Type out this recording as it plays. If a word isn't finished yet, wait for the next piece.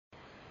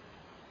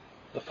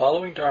The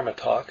following Dharma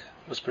talk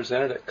was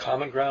presented at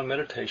Common Ground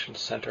Meditation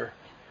Center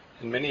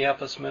in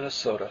Minneapolis,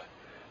 Minnesota,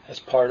 as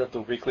part of the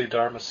weekly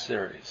Dharma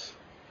series.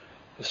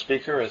 The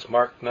speaker is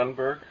Mark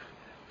Nunberg,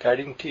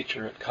 guiding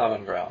teacher at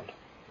Common Ground.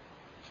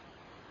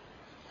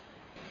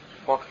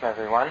 Welcome,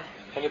 everyone.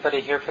 Anybody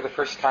here for the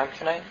first time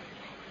tonight?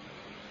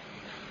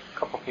 A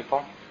couple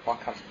people.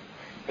 Welcome.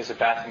 There's a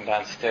bathroom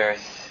downstairs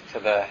to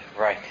the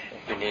right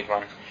if you need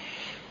one.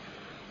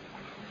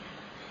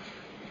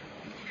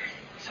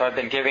 So I've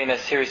been giving a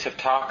series of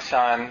talks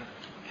on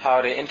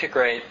how to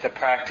integrate the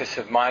practice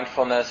of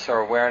mindfulness or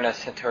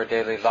awareness into our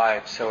daily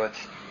life. So it's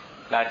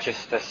not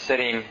just a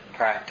sitting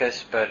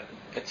practice, but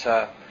it's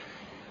a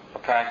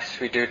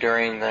practice we do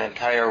during the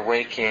entire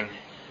waking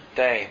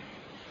day.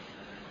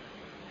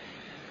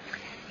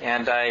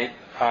 And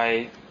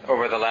I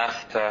over the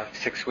last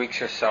 6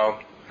 weeks or so,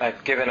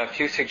 I've given a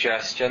few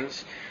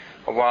suggestions.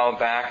 A while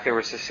back there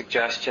was a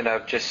suggestion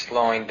of just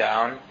slowing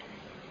down,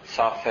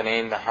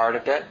 softening the heart a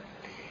bit.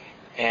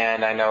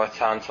 And I know it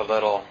sounds a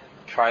little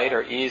trite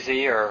or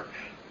easy,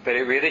 but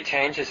it really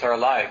changes our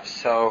lives.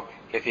 So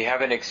if you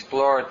haven't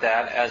explored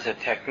that as a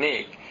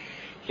technique,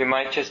 you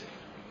might just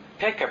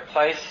pick a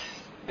place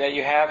that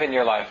you have in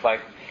your life, like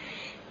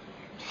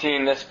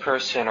seeing this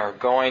person or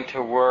going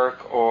to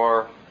work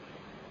or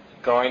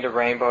going to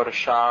Rainbow to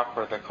shop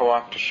or the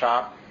co-op to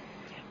shop,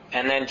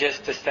 and then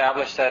just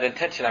establish that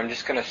intention. I'm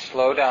just going to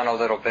slow down a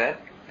little bit,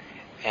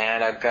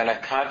 and I'm going to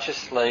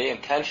consciously,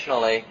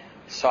 intentionally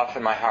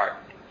soften my heart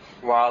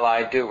while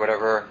I do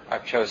whatever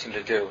I've chosen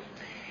to do.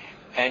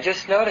 And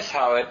just notice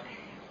how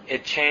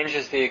it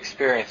changes the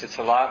experience. It's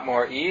a lot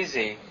more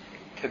easy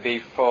to be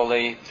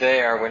fully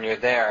there when you're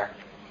there.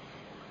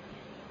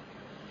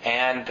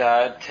 And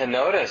to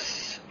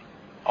notice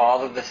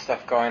all of the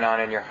stuff going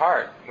on in your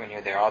heart when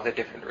you're there, all the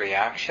different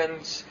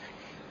reactions,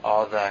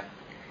 all the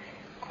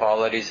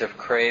qualities of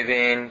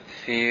craving,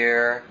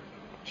 fear,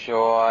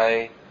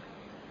 joy,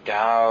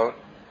 doubt,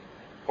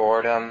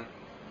 boredom,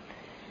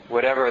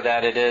 whatever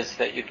that it is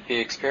that you'd be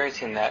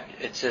experiencing, that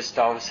it's just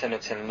all of a sudden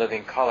it's in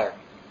living color.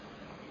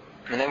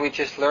 And then we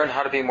just learn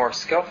how to be more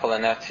skillful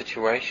in that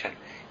situation.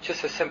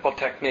 Just a simple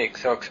technique,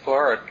 so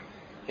explore it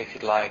if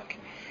you'd like.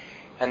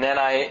 And then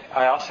I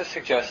also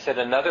suggested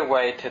another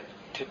way to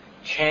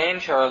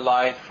change our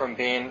life from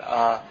being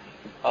a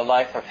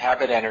life of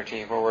habit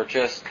energy, where we're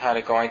just kind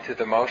of going through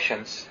the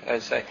motions,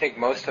 as I think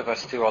most of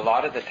us do a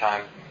lot of the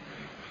time.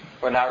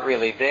 We're not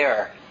really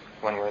there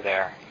when we're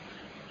there.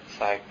 It's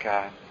like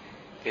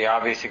the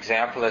obvious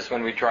example is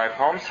when we drive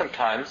home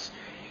sometimes.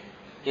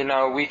 You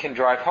know, we can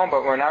drive home,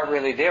 but we're not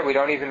really there. We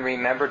don't even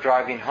remember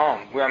driving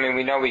home.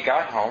 We know we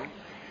got home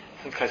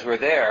because we're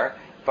there,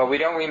 but we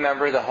don't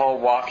remember the whole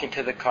walking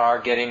to the car,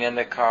 getting in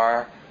the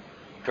car,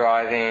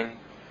 driving.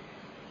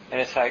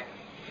 And it's like,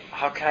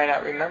 how can I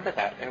not remember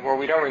that? And well,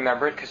 we don't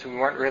remember it because we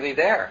weren't really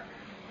there.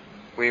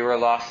 We were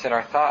lost in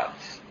our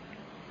thoughts.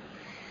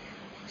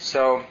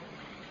 So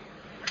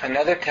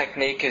another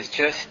technique is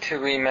just to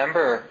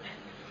remember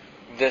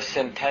this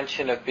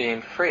intention of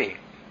being free,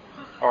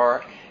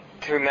 or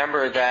to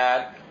remember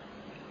that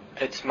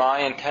it's my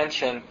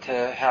intention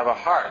to have a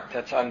heart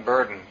that's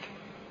unburdened,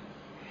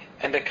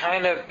 and to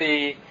kind of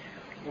be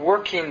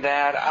working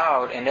that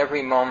out in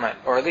every moment,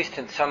 or at least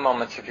in some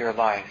moments of your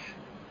life.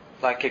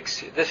 Like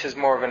this is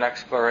more of an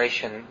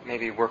exploration,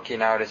 maybe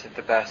working out isn't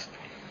the best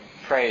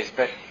phrase,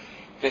 but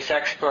this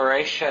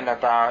exploration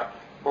about,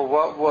 well,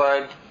 what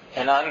would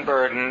an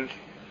unburdened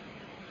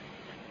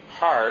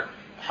heart,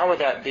 how would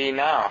that be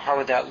now? How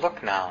would that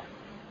look now?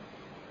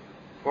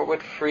 What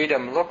would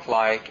freedom look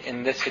like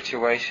in this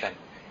situation?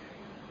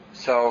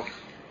 So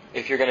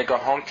if you're going to go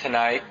home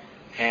tonight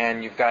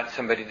and you've got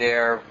somebody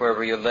there,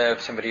 wherever you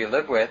live, somebody you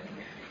live with,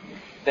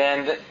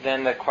 then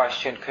the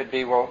question could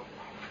be, well,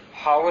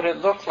 how would it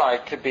look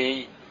like to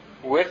be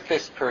with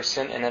this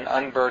person in an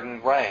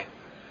unburdened way,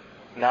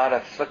 not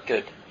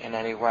afflicted in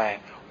any way?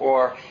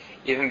 Or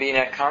even being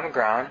at Common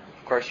Ground,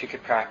 of course you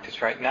could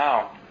practice right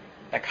now.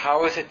 Like,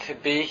 how is it to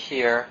be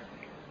here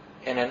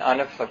in an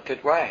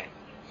unafflicted way?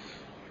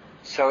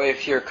 So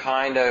if you're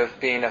kind of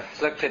being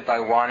afflicted by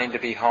wanting to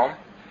be home,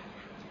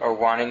 or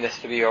wanting this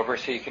to be over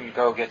so you can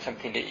go get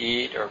something to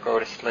eat or go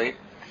to sleep,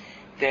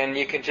 then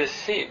you can just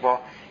see,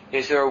 well,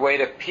 is there a way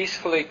to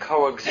peacefully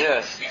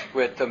coexist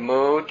with the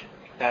mood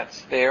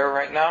that's there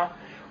right now,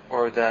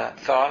 or the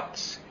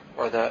thoughts,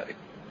 or the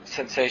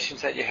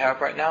sensations that you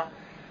have right now?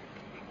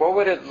 What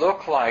would it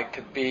look like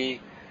to be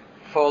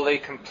fully,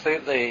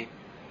 completely,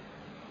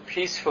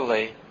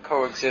 peacefully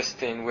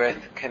coexisting with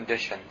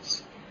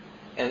conditions,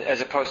 as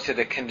opposed to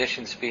the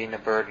conditions being a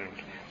burden,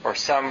 or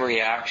some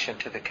reaction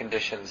to the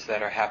conditions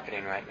that are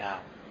happening right now?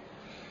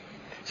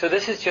 So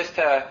this is just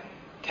a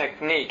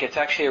technique. It's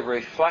actually a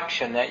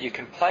reflection that you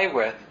can play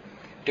with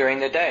during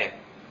the day.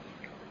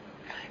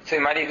 So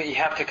you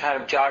have to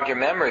kind of jog your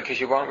memory, because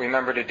you won't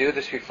remember to do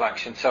this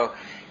reflection. So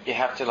you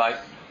have to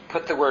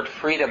put the word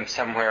freedom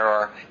somewhere,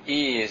 or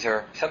ease,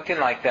 or something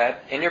like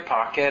that in your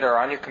pocket or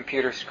on your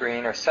computer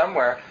screen or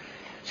somewhere,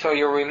 so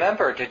you'll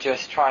remember to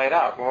just try it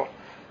out. Well,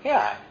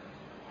 yeah,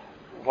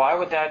 why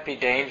would that be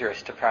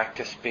dangerous to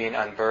practice being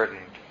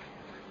unburdened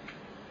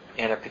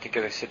in a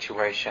particular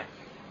situation?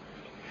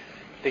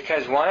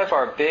 Because one of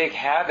our big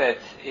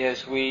habits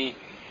is we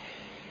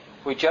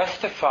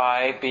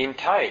justify being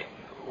tight.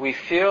 We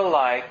feel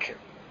like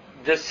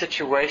this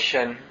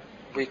situation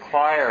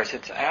requires,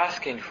 it's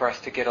asking for us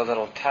to get a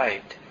little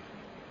tight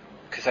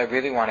because I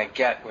really want to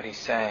get what he's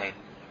saying,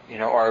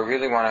 or I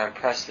really want to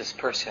impress this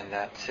person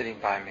that's sitting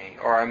by me,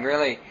 or I'm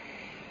really,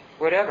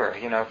 whatever,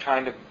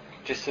 trying to,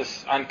 just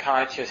this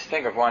unconscious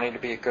thing of wanting to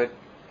be a good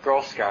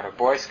Girl Scout or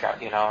Boy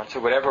Scout, so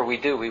whatever we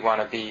do, we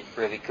want to be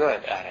really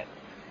good at it.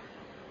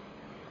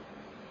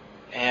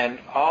 And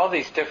all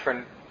these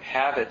different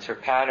habits or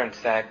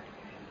patterns that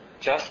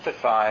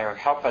justify or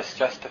help us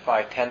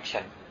justify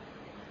tension,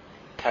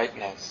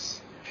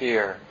 tightness,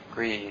 fear,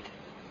 greed,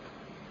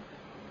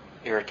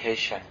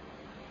 irritation.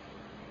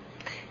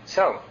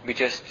 So we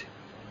just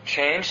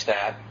change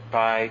that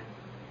by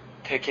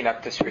taking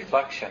up this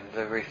reflection,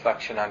 the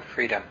reflection on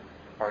freedom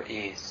or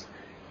ease.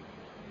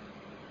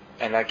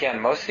 And again,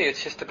 mostly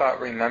it's just about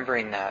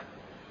remembering that.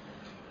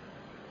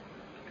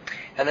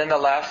 And then the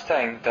last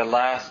thing, the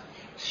last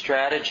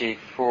strategy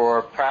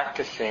for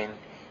practicing,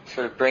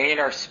 sort of bringing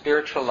our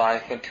spiritual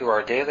life into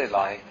our daily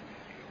life,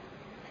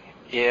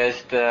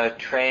 is the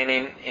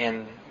training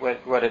in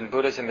what in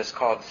Buddhism is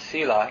called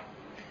Sila.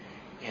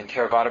 In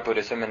Theravada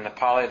Buddhism, in the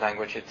Pali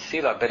language, it's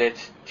Sila, but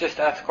it's just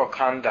ethical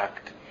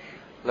conduct.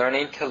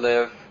 Learning to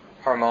live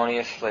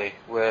harmoniously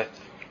with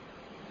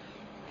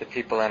the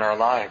people in our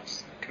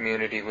lives, the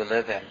community we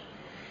live in.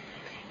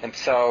 And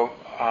so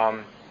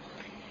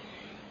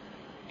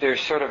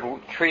there's sort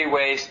of three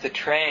ways to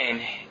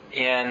train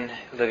in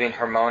living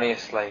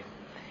harmoniously.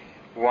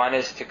 One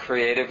is to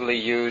creatively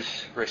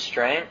use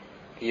restraint.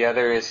 The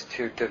other is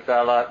to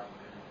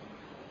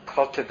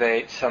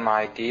cultivate some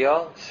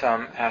ideal,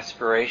 some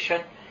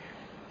aspiration.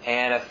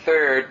 And a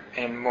third,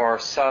 and more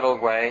subtle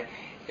way,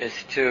 is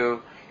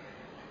to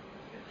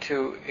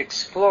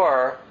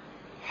explore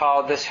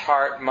how this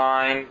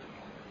heart-mind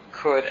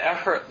could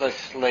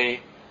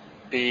effortlessly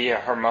be a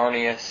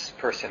harmonious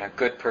person, a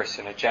good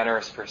person, a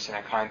generous person,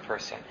 a kind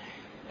person,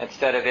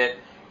 instead of it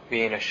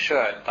being a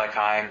should, like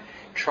I'm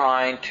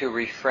trying to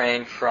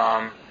refrain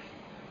from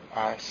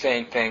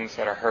saying things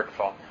that are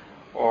hurtful,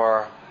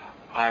 or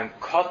I'm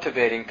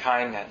cultivating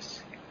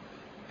kindness.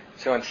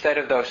 So instead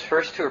of those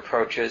first two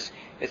approaches,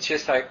 it's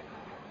just like,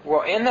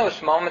 well, in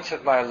those moments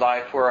of my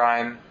life where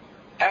I'm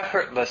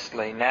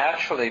effortlessly,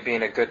 naturally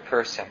being a good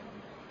person,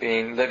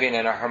 living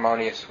in a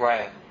harmonious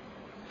way,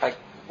 like,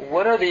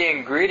 what are the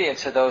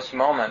ingredients of those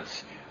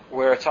moments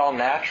where it's all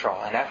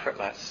natural and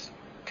effortless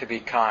to be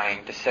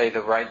kind, to say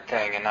the right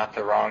thing and not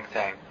the wrong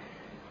thing,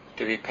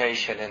 to be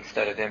patient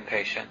instead of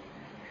impatient?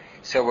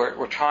 So we're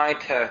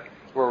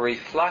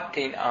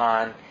reflecting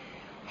on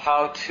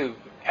how to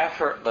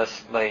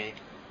effortlessly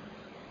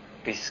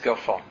be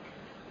skillful.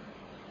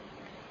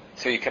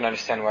 So you can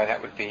understand why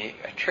that would be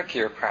a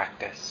trickier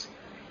practice.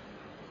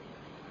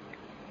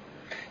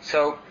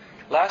 So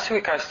last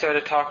week I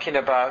started talking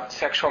about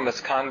sexual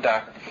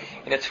misconduct,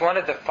 and it's one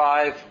of the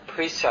 5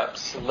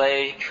 precepts,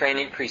 lay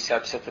training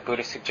precepts that the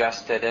Buddha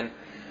suggested, and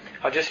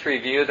I'll just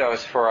review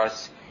those for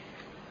us.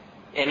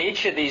 In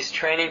each of these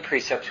training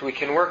precepts, we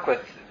can work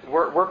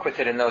with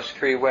it in those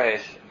 3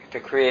 ways: to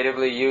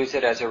creatively use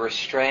it as a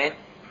restraint,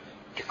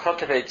 to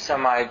cultivate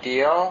some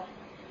ideal,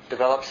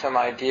 develop some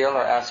ideal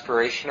or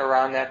aspiration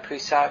around that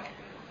precept,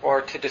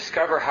 or to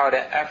discover how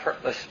to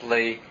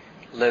effortlessly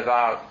live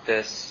out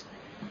this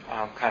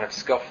kind of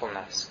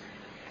skillfulness.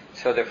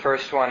 So the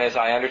first one is,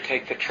 I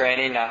undertake the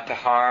training not to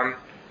harm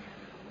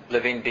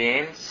living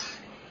beings.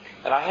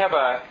 And I have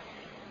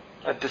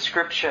a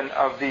description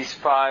of these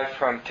 5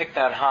 from Thich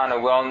Nhat Hanh, a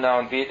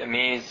well-known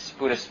Vietnamese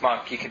Buddhist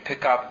monk. You can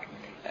pick up,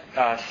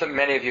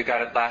 many of you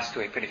got it last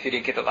week, but if you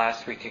didn't get it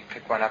last week, you can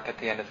pick one up at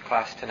the end of the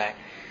class tonight.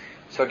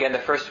 So again, the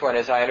first one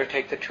is, I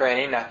undertake the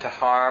training not to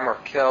harm or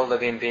kill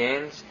living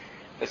beings.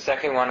 The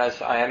second one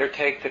is, I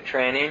undertake the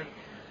training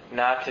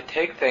not to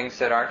take things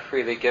that aren't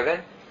freely given.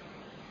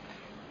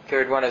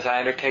 Third one is, I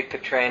undertake the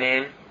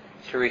training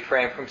to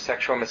refrain from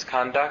sexual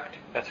misconduct.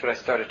 That's what I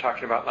started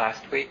talking about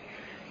last week.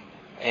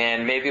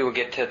 And maybe we'll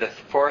get to the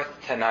 4th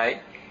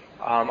tonight.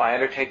 I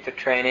undertake the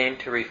training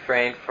to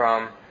refrain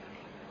from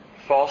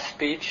false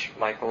speech,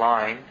 like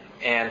lying,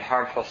 and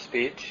harmful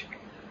speech.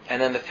 And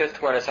then the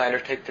 5th one is, I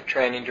undertake the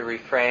training to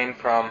refrain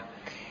from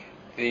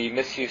the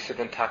misuse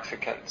of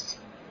intoxicants.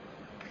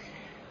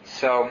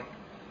 So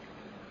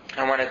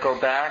I want to go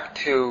back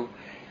to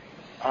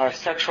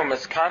sexual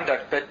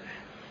misconduct, but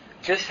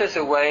just as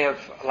a way of,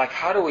 like,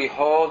 how do we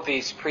hold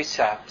these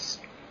precepts,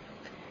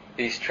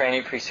 these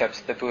training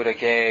precepts the Buddha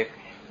gave,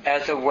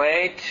 as a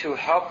way to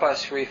help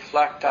us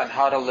reflect on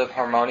how to live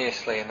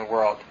harmoniously in the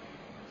world,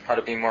 how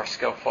to be more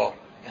skillful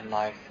in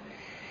life.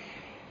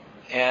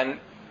 And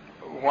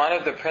one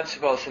of the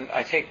principles, and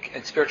I think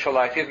in spiritual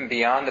life, even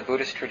beyond the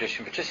Buddhist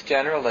tradition, but just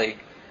generally,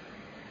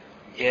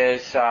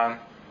 is,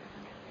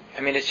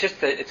 it's just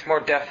that it's more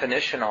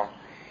definitional,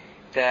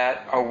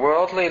 that a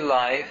worldly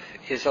life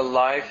is a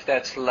life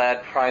that's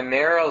led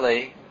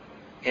primarily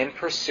in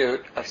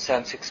pursuit of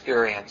sense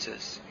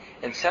experiences.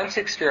 And sense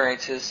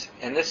experiences,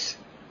 in this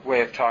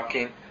way of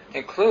talking,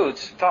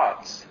 includes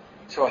thoughts.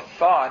 So a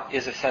thought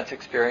is a sense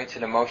experience,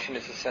 an emotion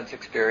is a sense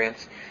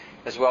experience,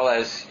 as well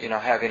as,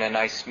 having a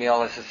nice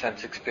meal is a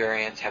sense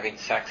experience, having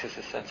sex is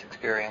a sense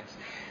experience.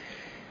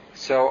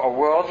 So a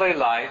worldly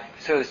life,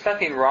 so there's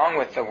nothing wrong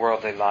with the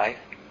worldly life.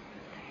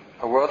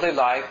 A worldly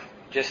life,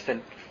 just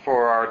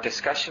for our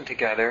discussion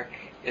together,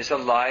 is a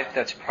life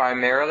that's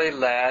primarily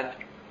led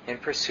in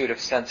pursuit of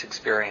sense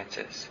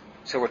experiences.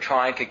 So we're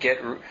trying to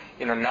get,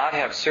 not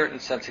have certain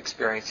sense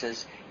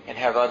experiences and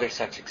have other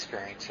sense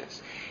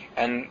experiences.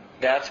 And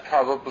that's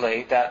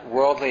probably, that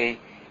worldly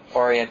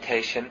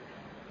orientation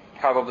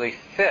probably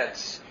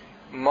fits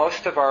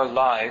most of our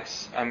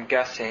lives, I'm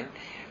guessing,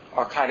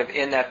 are kind of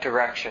in that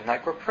direction.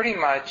 Like we're pretty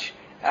much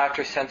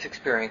after sense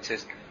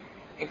experiences,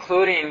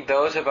 including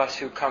those of us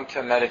who come to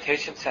a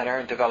meditation center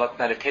and develop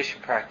meditation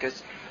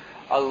practice.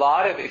 A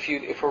lot of,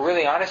 if we're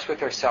really honest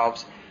with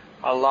ourselves,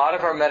 a lot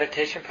of our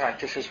meditation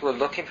practices, we're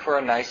looking for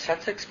a nice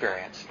sense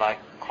experience. Like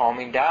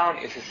calming down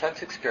is a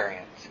sense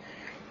experience.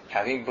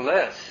 Having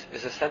bliss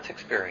is a sense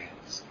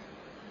experience.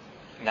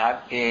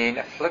 Not being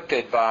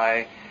afflicted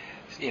by,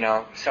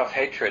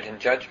 self-hatred and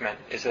judgment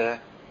is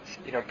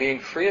being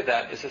free of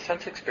that is a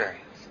sense experience.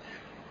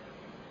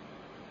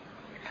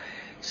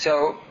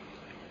 So,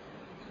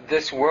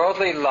 this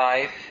worldly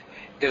life,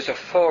 there's a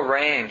full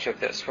range of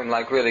this, from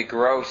like really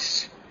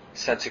gross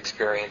sense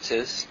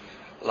experiences,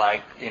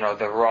 like,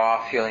 the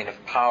raw feeling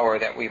of power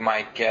that we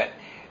might get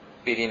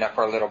beating up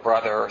our little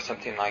brother or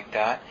something like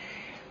that,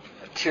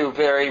 to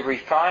very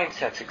refined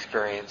sense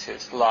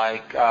experiences,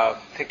 like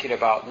thinking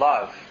about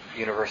love,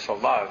 universal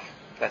love.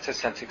 That's a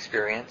sense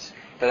experience,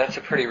 but that's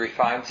a pretty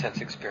refined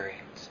sense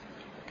experience.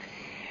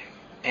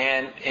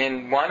 And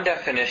in one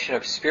definition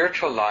of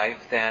spiritual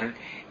life, then,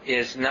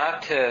 is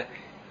not to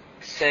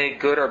say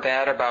good or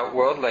bad about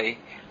worldly,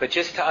 but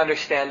just to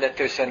understand that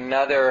there's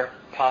another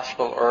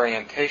possible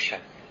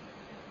orientation,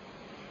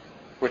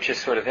 which is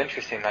sort of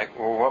interesting. Like,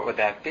 well, what would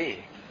that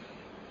be?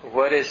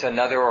 What is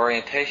another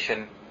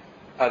orientation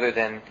other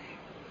than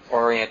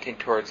orienting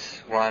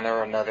towards one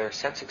or another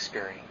sense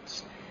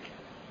experience?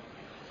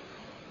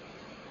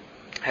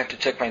 I have to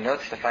check my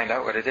notes to find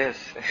out what it is.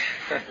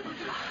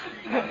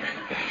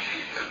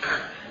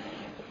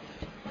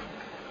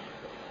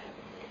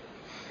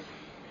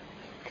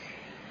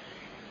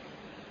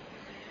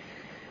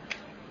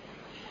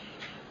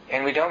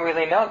 And we don't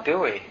really know, do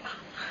we?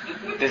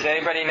 Does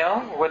anybody know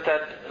what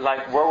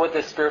would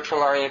the spiritual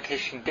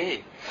orientation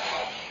be?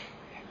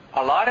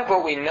 A lot of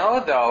what we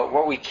know, though,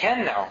 what we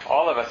can know,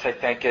 all of us, I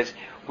think, is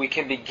we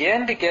can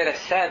begin to get a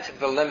sense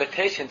of the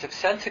limitations of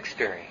sense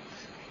experience.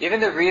 Even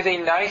the really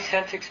nice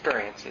sense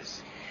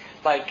experiences,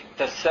 like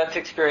the sense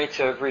experience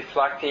of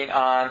reflecting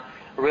on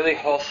really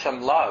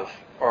wholesome love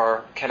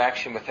or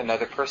connection with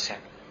another person,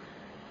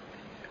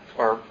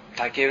 or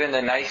like even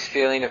the nice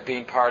feeling of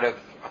being part of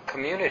a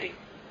community.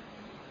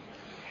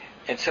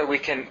 And so we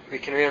can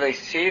really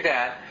see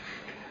that,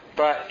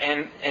 but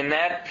and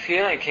that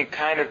feeling can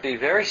kind of be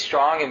very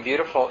strong and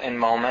beautiful in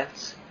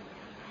moments.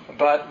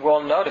 But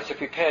we'll notice,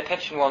 if we pay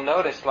attention, we'll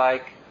notice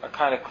like a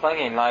kind of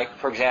clinging. Like,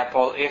 for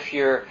example, if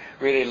you're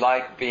really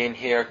like being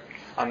here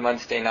on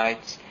Wednesday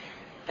nights,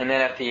 and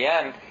then at the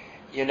end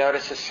you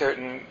notice a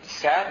certain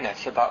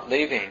sadness about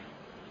leaving,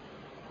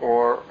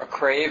 or a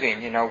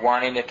craving,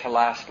 wanting it to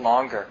last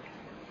longer,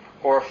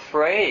 or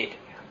afraid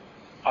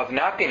of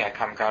not being at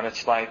common ground.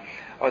 It's like,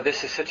 oh,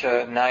 this is such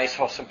a nice,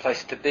 wholesome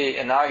place to be,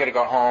 and now I got to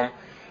go home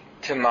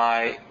to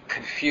my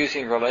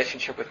confusing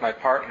relationship with my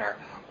partner,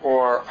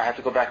 or I have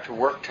to go back to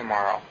work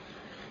tomorrow,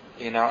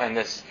 in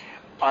this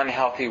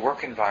unhealthy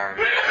work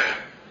environment.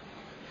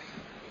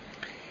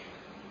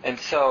 And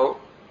so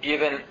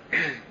even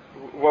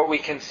what we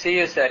can see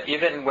is that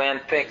even when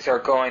things are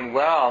going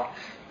well,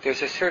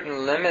 there's a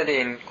certain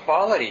limiting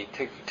quality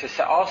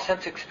to all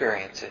sense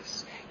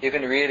experiences.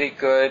 Even really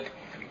good,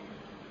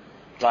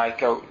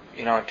 like,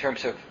 in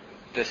terms of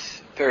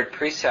this third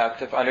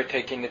precept of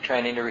undertaking the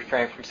training to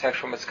refrain from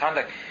sexual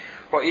misconduct.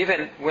 Well,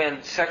 even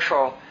when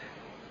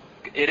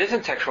it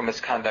isn't sexual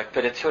misconduct,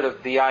 but it's sort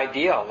of the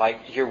ideal.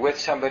 Like, you're with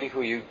somebody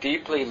who you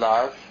deeply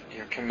love,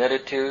 you're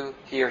committed to,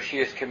 he or she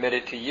is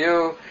committed to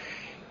you,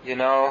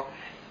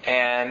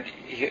 and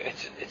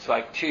it's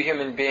like two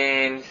human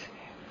beings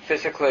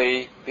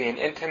physically being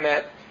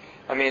intimate.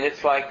 I mean,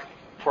 it's like,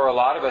 for a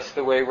lot of us,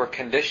 the way we're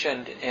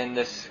conditioned in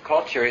this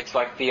culture, it's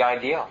like the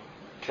ideal.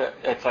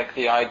 It's like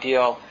the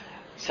ideal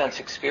sense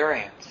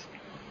experience.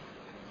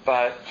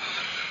 But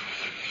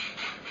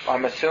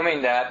I'm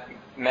assuming that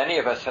many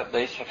of us, at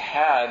least, have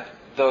had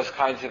those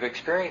kinds of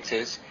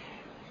experiences,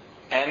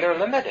 and they're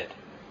limited.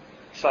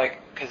 It's like,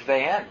 because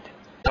they end.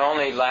 They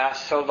only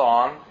last so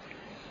long,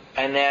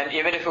 and then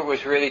even if it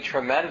was really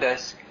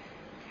tremendous,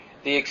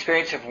 the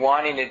experience of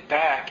wanting it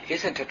back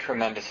isn't a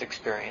tremendous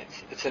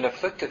experience. It's an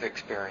afflictive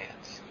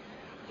experience.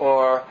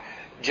 Or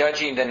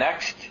judging the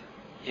next,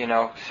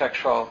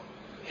 sexual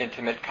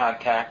intimate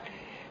contact,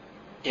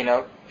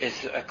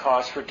 is a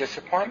cause for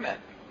disappointment,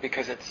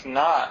 because it's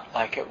not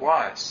like it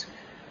was.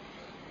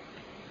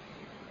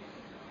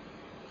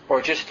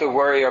 or just the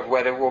worry of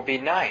whether it will be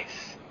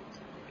nice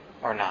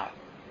or not,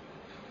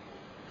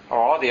 or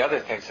all the other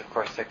things, of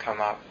course, that come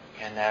up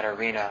in that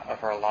arena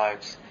of our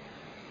lives.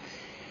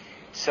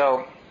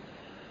 So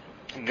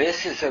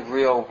this is a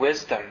real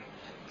wisdom.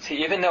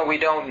 See, even though we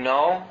don't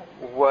know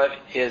what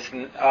is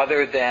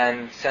other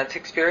than sense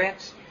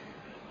experience,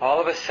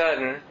 all of a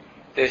sudden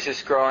there's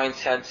this growing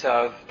sense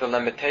of the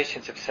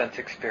limitations of sense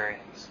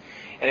experience.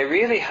 And it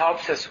really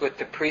helps us with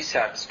the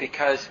precepts,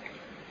 because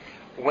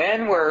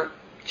when we're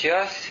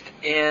just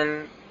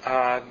in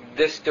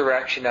this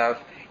direction of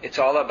it's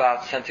all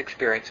about sense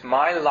experience,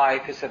 my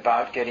life is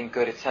about getting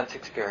good at sense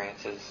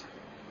experiences,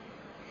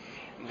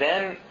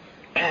 then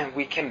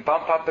we can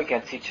bump up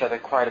against each other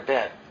quite a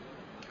bit.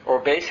 Or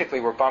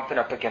basically we're bumping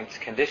up against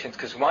conditions,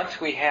 because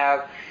once we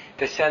have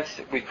the sense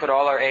that we put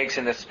all our eggs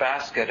in this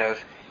basket of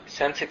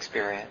sense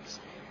experience,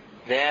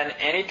 then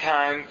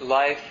anytime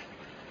life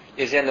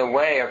is in the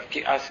way of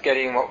us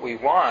getting what we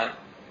want,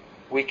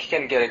 we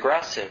can get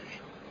aggressive.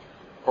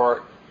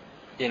 Or,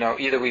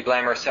 either we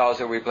blame ourselves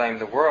or we blame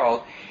the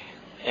world,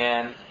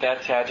 and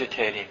that's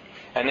agitating.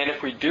 And then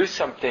if we do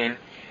something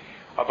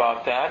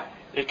about that,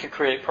 it can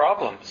create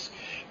problems.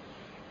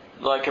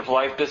 Like if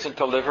life doesn't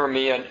deliver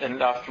me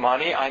enough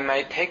money, I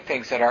might take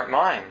things that aren't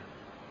mine.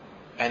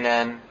 And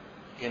then,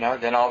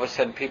 then all of a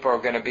sudden people are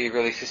going to be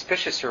really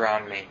suspicious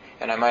around me,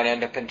 and I might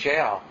end up in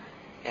jail,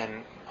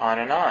 and on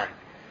and on.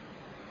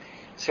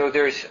 So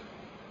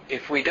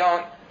if we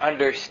don't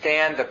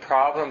understand the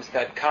problems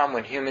that come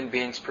when human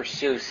beings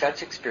pursue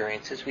sense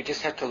experiences, we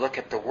just have to look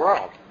at the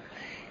world.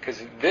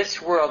 Because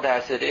this world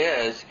as it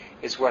is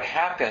what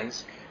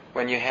happens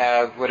when you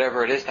have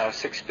whatever it is now,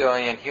 6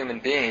 billion human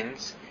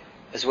beings,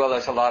 as well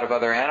as a lot of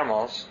other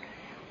animals,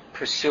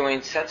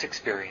 pursuing sense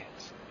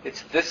experience.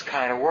 It's this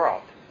kind of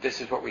world.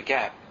 This is what we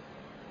get.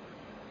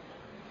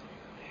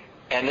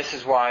 And this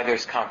is why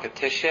there's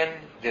competition.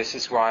 This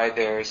is why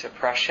there's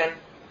oppression.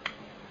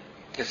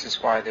 This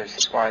is why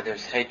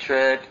there's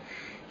hatred.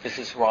 This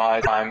is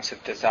why times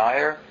of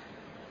desire.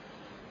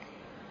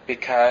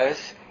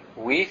 Because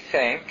we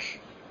think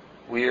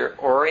we're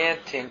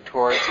orienting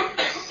towards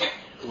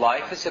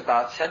life is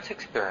about sense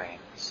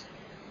experience.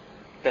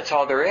 That's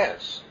all there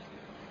is.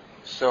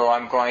 So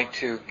I'm going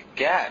to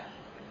get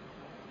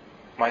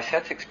my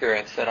sense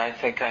experience that I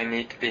think I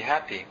need to be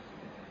happy.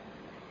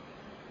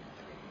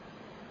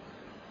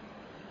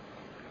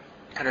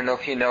 I don't know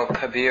if you know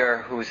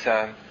Kabir, who's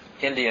an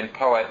Indian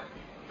poet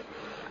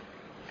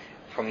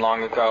from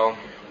long ago,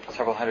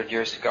 several hundred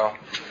years ago.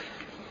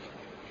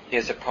 He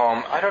has a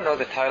poem. I don't know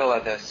the title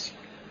of this.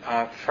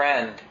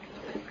 Friend,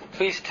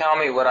 please tell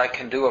me what I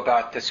can do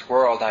about this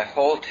world I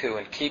hold to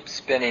and keep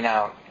spinning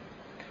out.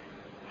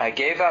 I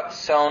gave up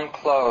sewn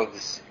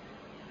clothes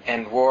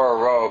and wore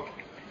a robe,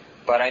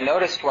 but I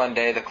noticed one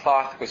day the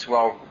cloth was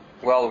well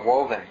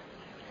woven.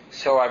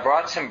 So I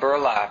brought some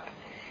burlap,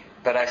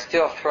 but I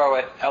still throw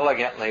it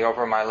elegantly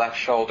over my left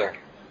shoulder.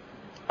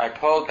 I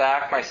pulled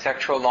back my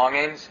sexual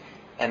longings,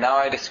 and now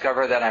I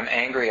discover that I'm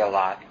angry a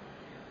lot.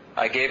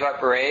 I gave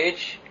up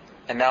rage,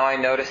 and now I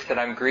notice that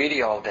I'm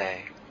greedy all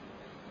day.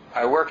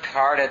 I worked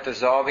hard at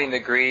dissolving the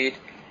greed,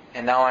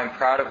 and now I'm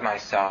proud of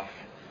myself.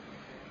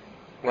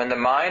 When the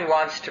mind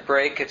wants to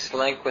break its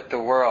link with the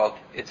world,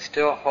 it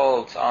still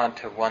holds on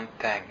to one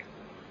thing.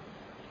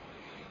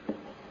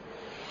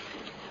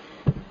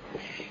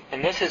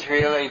 And this is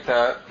really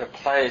the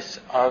place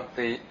of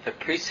the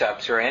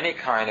precepts, or any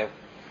kind of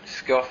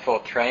skillful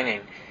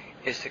training,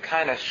 is to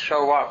kind of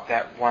show up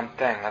that one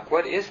thing. Like,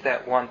 what is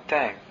that one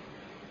thing?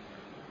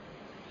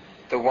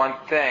 The one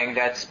thing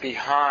that's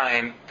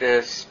behind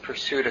this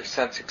pursuit of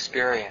sense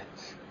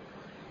experience.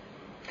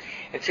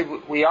 And see,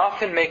 we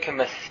often make a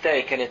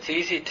mistake, and it's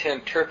easy to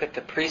interpret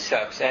the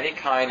precepts, any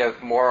kind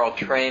of moral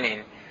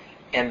training,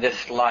 in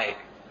this light,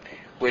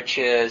 which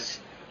is,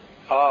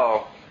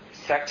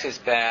 sex is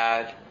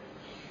bad,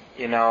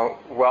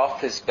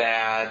 wealth is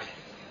bad,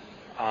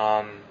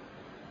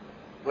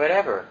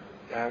 whatever.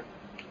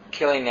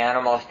 Killing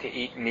animals to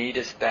eat meat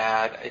is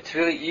bad. It's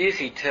really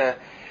easy to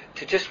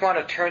just want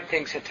to turn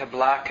things into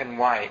black and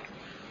white.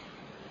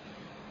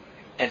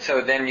 And so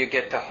then you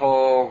get the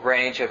whole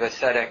range of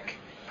ascetic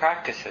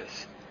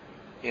practices.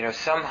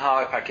 Somehow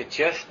if I could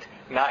just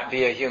not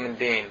be a human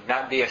being,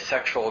 not be a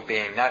sexual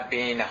being, not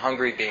being a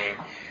hungry being,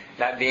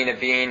 not being a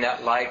being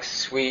that likes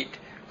sweet,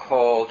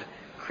 cold,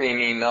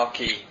 creamy,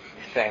 milky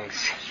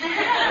things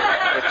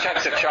with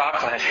chunks of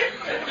chocolate,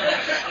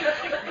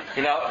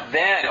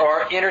 then,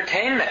 or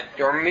entertainment,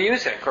 or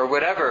music, or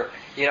whatever,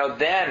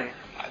 then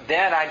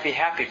I'd be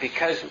happy,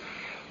 because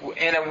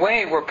in a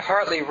way we're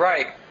partly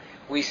right.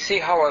 We see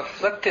how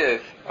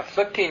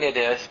afflicting it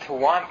is to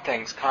want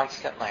things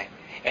constantly.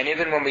 And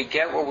even when we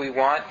get what we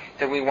want,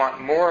 then we want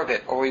more of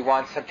it, or we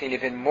want something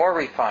even more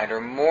refined or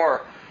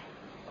more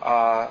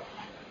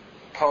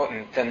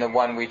potent than the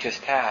one we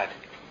just had.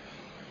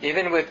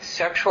 Even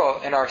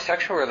in our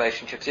sexual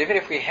relationships, even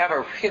if we have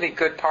a really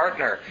good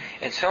partner,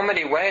 in so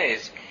many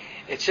ways,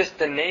 it's just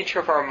the nature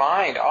of our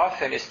mind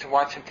often is to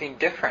want something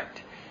different.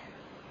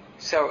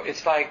 So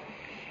it's like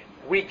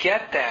we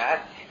get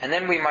that, And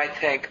then we might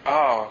think,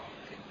 oh,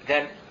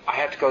 then I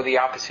have to go the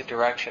opposite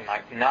direction,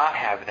 like not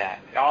have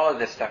that. All of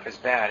this stuff is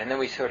bad. And then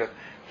we sort of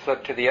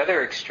flip to the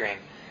other extreme,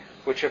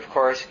 which of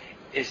course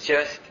is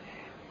just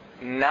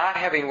not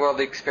having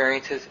worldly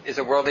experiences is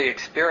a worldly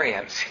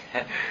experience.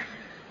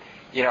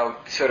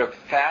 Sort of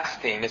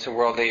fasting is a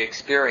worldly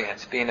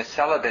experience. Being a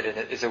celibate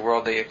is a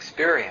worldly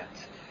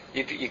experience.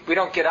 We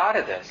don't get out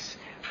of this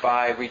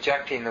by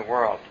rejecting the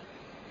world.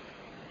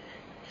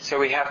 So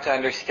we have to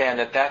understand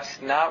that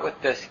that's not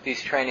what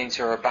these trainings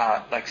are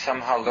about, like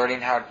somehow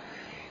learning how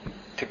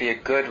to be a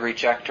good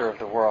rejecter of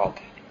the world.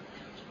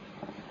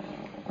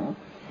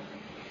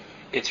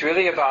 It's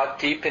really about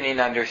deepening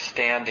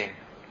understanding,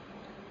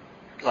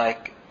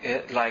 like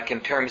in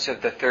terms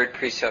of the third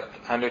precept,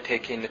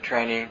 undertaking the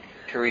training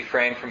to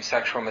refrain from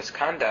sexual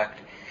misconduct.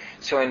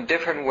 So in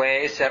different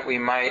ways that we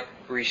might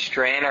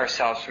restrain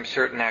ourselves from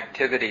certain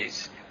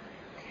activities,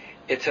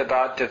 it's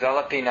about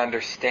developing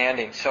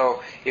understanding.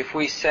 So if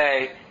we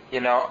say,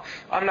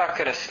 I'm not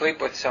going to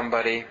sleep with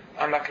somebody,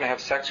 I'm not going to have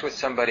sex with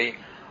somebody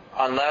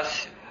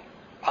unless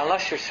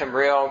there's a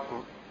real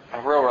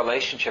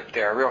relationship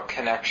there, a real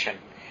connection,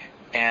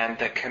 and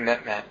the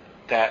commitment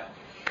that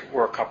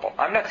we're a couple.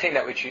 I'm not saying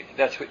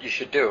that's what you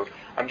should do.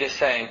 I'm just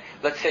saying,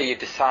 let's say you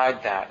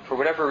decide that. For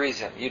whatever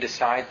reason, you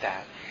decide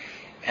that.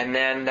 And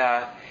then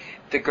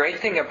the great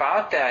thing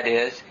about that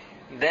is,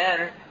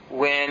 then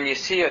when you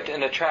see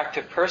an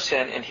attractive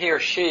person and he or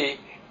she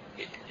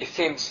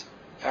seems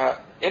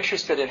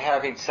interested in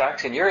having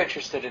sex and you're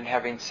interested in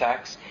having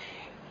sex,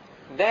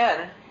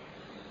 then,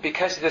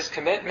 because of this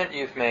commitment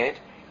you've made,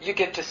 you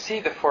get to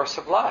see the force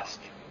of lust.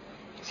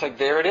 It's like,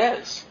 there it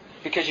is.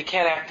 Because you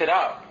can't act it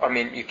out. I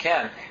mean, you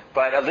can,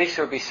 but at least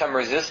there will be some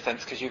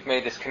resistance because you've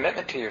made this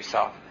commitment to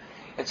yourself.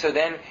 And so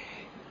then,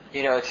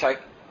 it's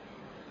like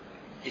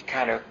you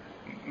kind of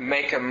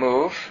make a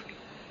move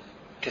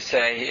to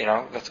say,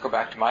 let's go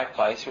back to my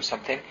place or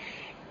something.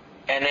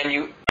 And then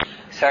you,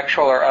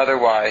 sexual or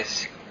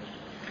otherwise,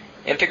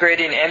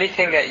 integrating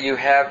anything that you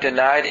have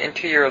denied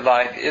into your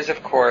life is,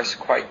 of course,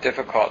 quite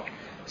difficult.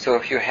 So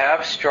if you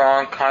have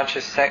strong,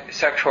 conscious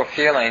sexual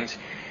feelings,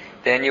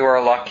 then you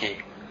are lucky.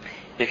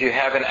 If you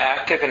have an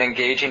active and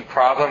engaging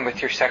problem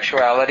with your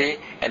sexuality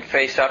and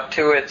face up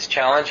to its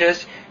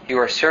challenges, you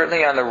are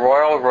certainly on the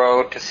royal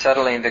road to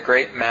settling the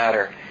great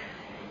matter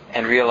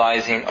and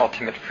realizing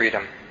ultimate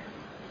freedom.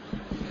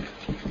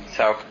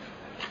 So,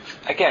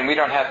 again, we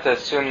don't have to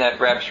assume that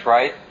Reb's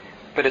right,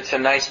 but it's a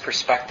nice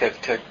perspective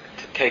to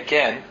take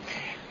in.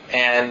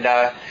 And,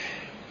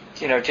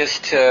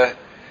 just to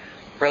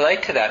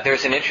relate to that,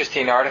 there's an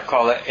interesting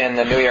article in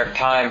the New York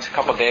Times a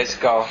couple days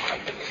ago,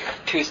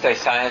 Tuesday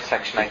Science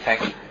section, I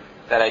think,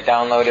 that I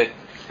downloaded,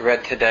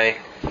 read today.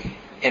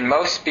 In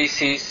most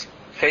species,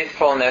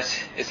 faithfulness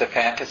is a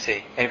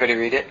fantasy. Anybody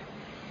read it?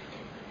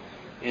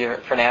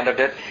 Fernando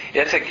did?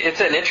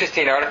 It's an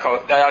interesting article.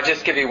 I'll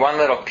just give you one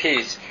little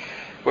piece,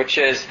 which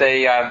is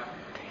they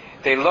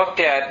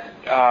looked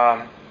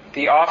at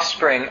the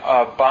offspring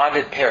of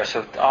bonded pairs,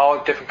 so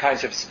all different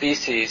kinds of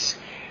species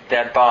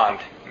that bond,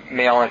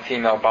 male and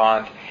female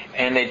bond,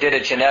 and they did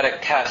a genetic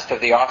test of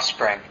the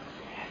offspring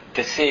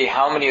to see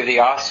how many of the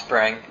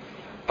offspring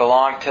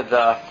belong to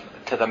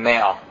the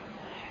male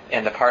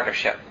in the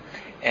partnership.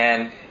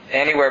 And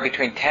anywhere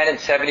between 10 and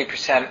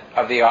 70%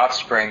 of the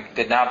offspring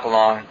did not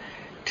belong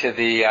to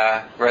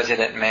the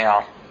resident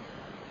male.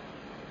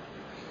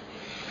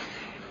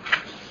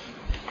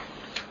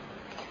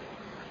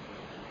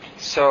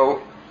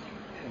 So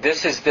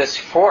this is this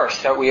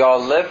force that we all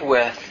live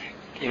with,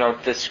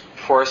 this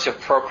force of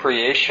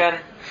procreation,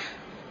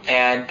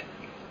 and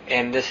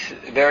in this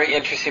very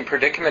interesting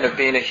predicament of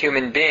being a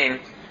human being,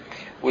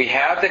 we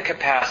have the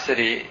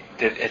capacity,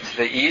 it's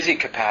the easy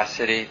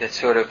capacity, the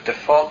sort of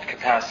default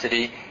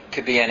capacity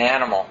to be an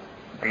animal.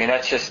 I mean,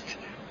 that's just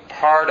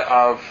part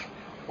of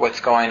what's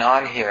going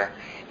on here,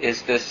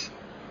 is this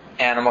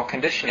animal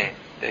conditioning,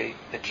 the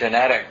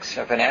genetics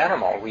of an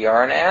animal. We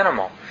are an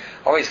animal.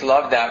 I always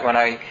loved that when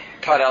I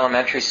taught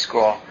elementary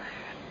school.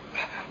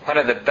 One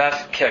of the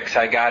best kicks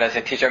I got as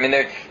a teacher, I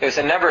mean, there's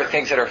a number of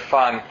things that are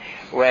fun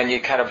when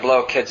you kind of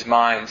blow kids'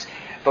 minds.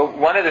 But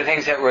one of the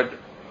things that would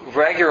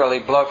regularly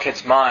blow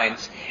kids'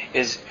 minds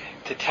is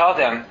to tell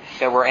them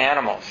that we're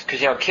animals.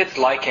 Because, kids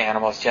like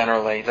animals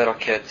generally, little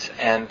kids.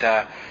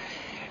 But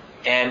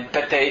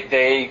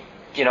they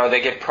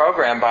get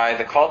programmed by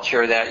the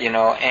culture that,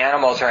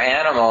 animals are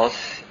animals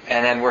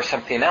and then we're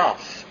something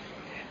else.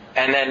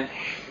 And then,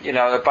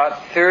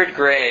 about third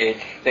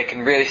grade, they can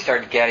really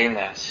start getting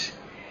this.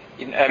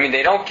 I mean,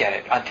 they don't get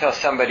it until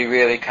somebody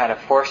really kind of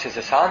forces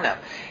this on them,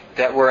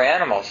 that we're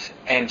animals,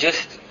 and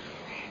just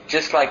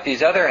like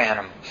these other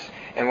animals,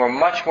 and we're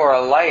much more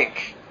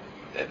alike.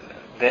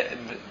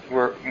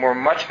 We're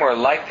much more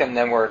like them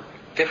than we're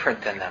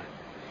different than them,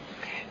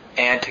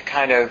 and to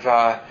kind of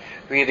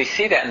really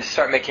see that and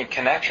start making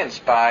connections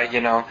by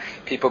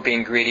people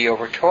being greedy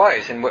over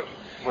toys, and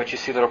what you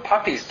see little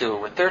puppies do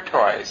with their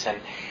toys,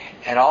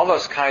 and all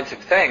those kinds of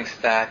things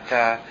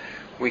that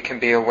we can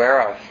be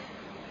aware of.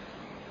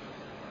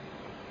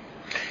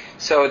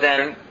 So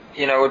then,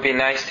 it would be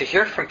nice to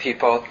hear from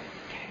people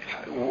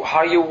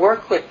how you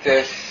work with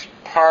this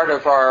part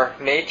of our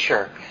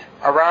nature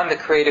around the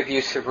creative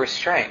use of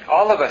restraint.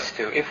 All of us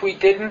do. If we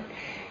didn't,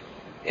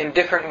 in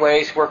different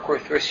ways, work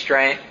with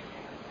restraint,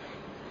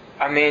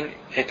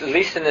 at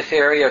least in this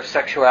area of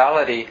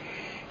sexuality,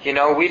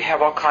 we'd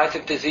have all kinds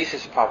of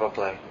diseases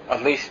probably,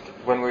 at least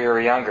when we were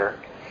younger.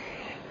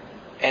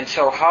 And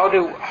so how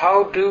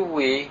do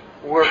we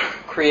work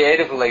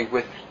creatively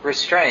with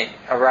restraint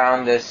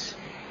around this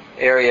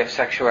area of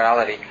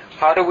sexuality?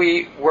 How do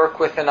we work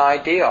with an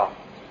ideal?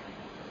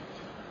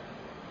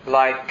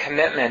 Like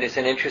commitment is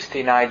an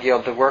interesting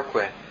ideal to work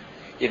with.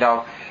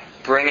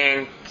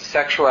 Bringing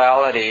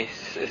sexuality,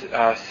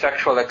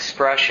 sexual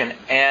expression,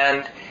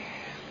 and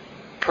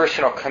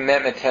personal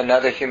commitment to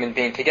another human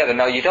being together.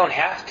 No, you don't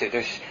have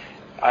to.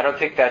 I don't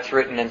think that's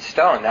written in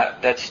stone.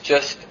 That's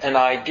just an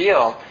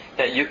ideal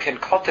that you can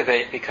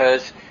cultivate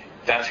because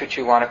that's what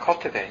you want to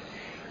cultivate.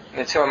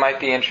 And so it might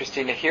be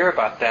interesting to hear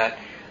about that.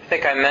 I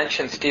think I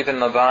mentioned Stephen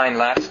Levine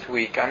last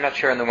week. I'm not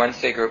sure in the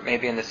Wednesday group,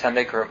 maybe in the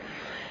Sunday group.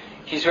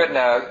 He's written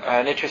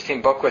an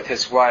interesting book with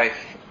his wife,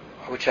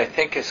 which I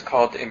think is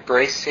called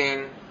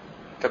Embracing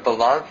the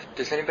Beloved.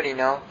 Does anybody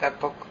know that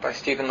book by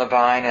Stephen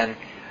Levine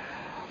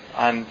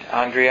and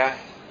Andrea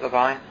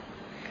Levine?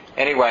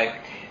 Anyway,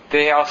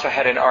 they also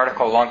had an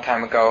article a long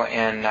time ago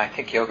in, I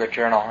think, Yoga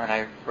Journal, and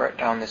I wrote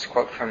down this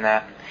quote from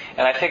that.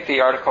 And I think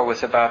the article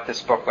was about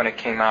this book when it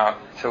came out.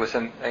 So it was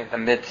in the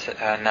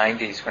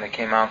mid-90s when it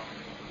came out.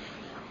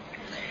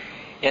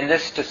 In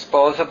this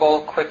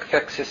disposable,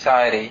 quick-fix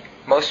society,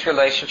 most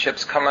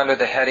relationships come under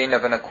the heading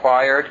of an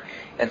acquired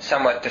and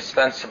somewhat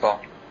dispensable.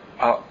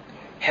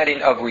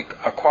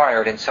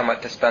 Acquired and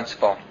somewhat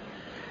dispensable.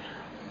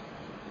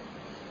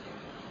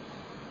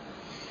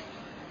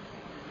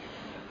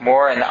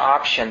 More an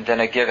option than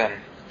a given.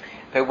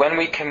 But when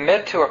we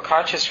commit to a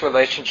conscious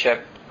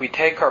relationship, we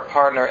take our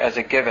partner as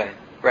a given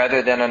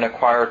rather than an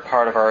acquired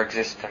part of our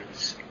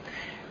existence.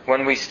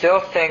 When we still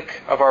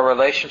think of our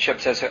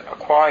relationships as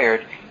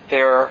acquired,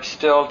 they are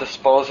still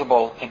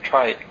disposable and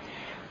trite.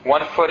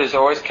 One foot is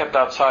always kept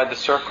outside the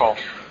circle.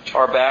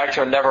 Our bags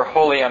are never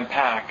wholly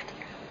unpacked.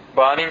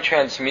 Bonding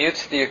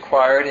transmutes the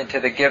acquired into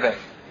the given.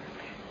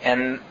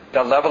 And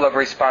the level of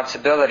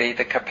responsibility,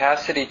 the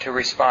capacity to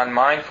respond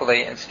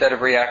mindfully instead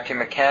of reacting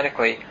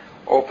mechanically,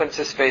 opens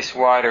the space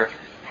wider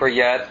for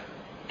yet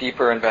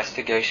deeper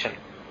investigation.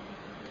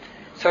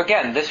 So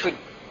again,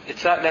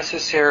 it's not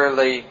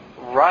necessarily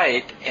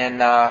right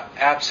in an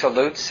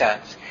absolute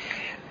sense.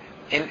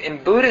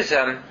 In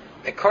Buddhism,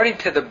 according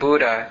to the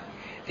Buddha,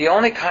 the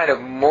only kind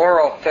of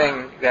moral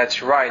thing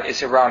that's right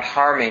is around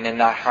harming and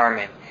not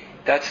harming.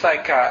 That's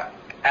like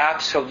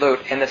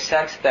absolute in the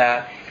sense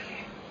that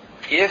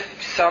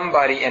if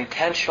somebody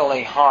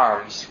intentionally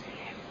harms,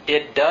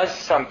 it does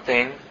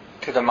something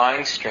to the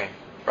mind stream,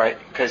 right?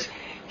 Because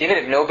even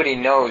if nobody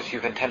knows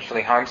you've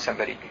intentionally harmed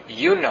somebody,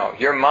 you know,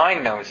 your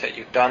mind knows that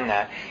you've done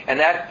that. And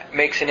that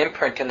makes an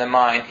imprint in the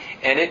mind,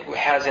 and it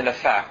has an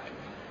effect.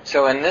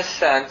 So in this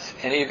sense,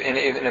 and even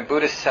in a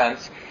Buddhist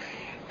sense,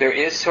 there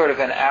is sort of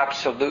an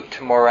absolute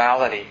to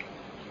morality.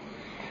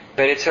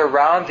 But it's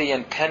around the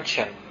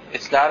intention.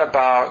 It's not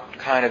about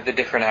kind of the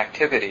different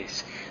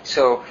activities.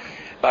 So,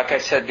 like I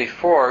said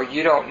before,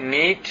 you don't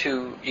need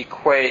to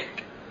equate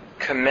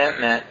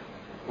commitment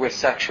with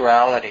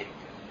sexuality.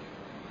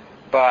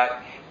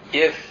 But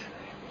if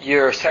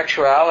your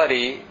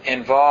sexuality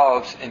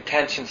involves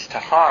intentions to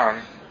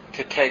harm,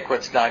 to take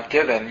what's not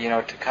given,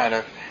 to kind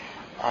of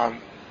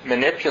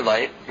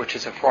manipulate, which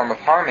is a form of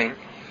harming,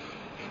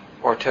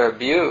 or to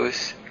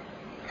abuse,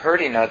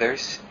 hurting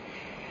others,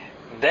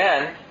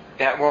 then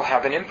that will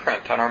have an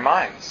imprint on our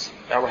minds.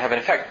 That will have an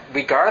effect,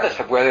 regardless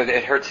of whether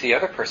it hurts the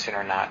other person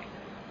or not.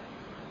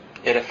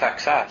 It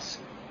affects us.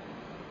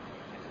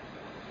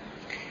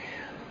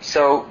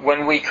 So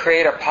when we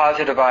create a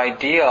positive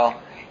ideal,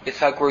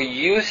 it's like we're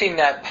using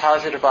that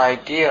positive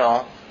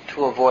ideal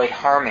to avoid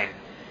harming.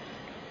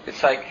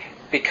 It's like,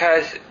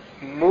 because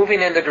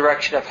moving in the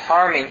direction of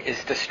harming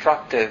is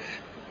destructive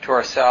to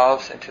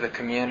ourselves and to the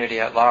community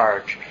at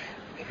large.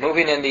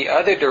 Moving in the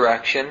other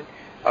direction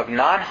of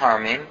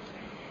non-harming,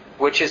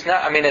 which is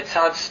not, it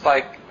sounds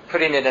like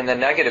putting it in the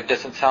negative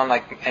doesn't sound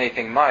like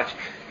anything much,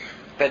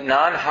 but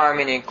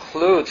non-harming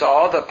includes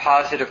all the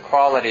positive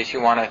qualities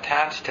you want to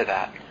attach to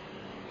that.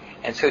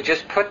 And so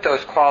just put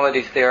those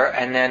qualities there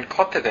and then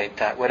cultivate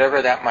that,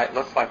 whatever that might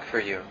look like for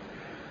you.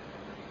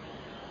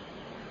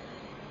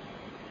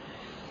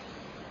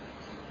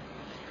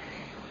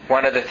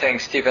 One of the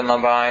things Stephen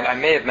Levine, I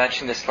may have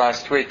mentioned this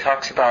last week,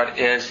 talks about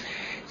is,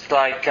 it's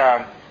like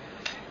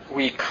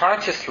we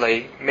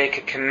consciously make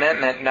a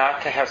commitment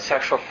not to have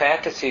sexual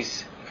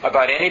fantasies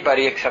about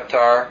anybody except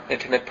our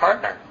intimate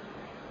partner.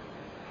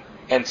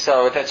 And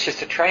so that's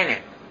just a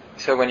training.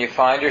 So when you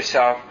find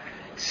yourself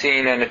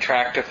seeing an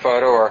attractive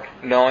photo or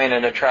knowing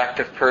an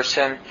attractive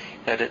person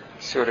that it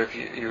sort of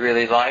you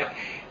really like,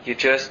 you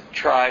just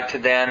try to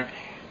then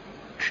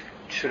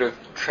sort of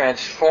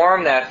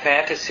transform that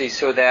fantasy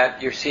so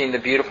that you're seeing the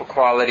beautiful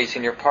qualities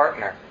in your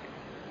partner.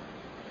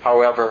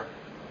 However,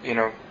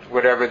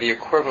 whatever the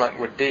equivalent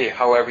would be,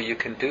 however you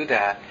can do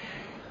that,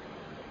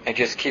 and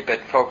just keep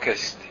it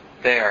focused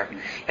there.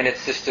 And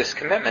it's just this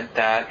commitment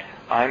that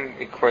I'm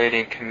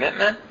equating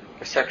commitment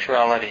with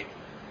sexuality.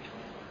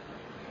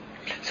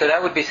 So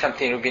that would be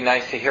something that would be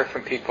nice to hear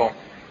from people,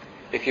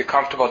 if you're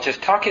comfortable,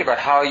 just talking about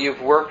how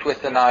you've worked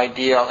with an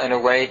ideal in a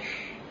way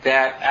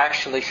that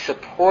actually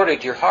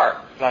supported your heart,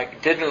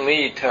 like didn't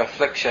lead to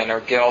affliction or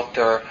guilt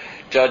or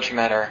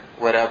judgment or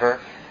whatever,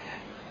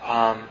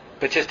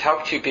 but just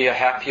helped you be a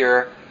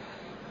happier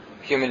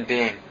human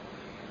being.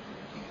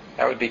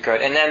 That would be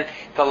good. And then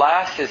the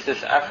last is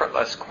this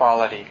effortless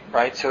quality,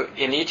 right? So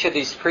in each of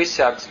these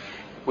precepts,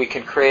 we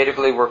can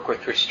creatively work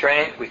with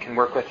restraint, we can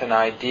work with an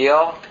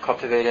ideal, to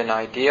cultivate an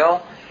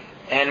ideal,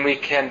 and we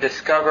can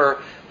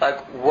discover, like,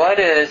 what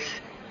does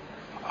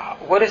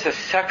a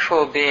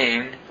sexual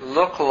being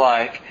look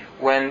like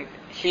when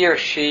he or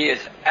she is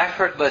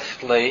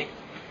effortlessly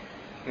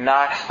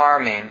not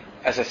harming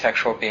as a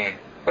sexual being?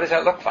 What does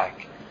that look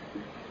like?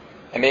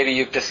 And maybe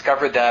you've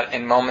discovered that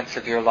in moments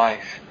of your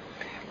life,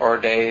 or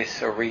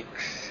days, or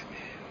weeks.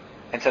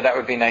 And so that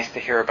would be nice to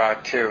hear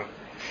about too.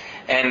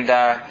 And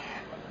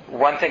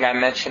one thing I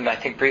mentioned, I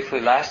think briefly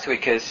last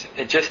week, is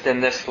just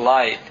in this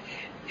light,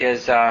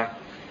 is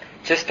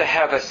just to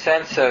have a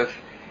sense of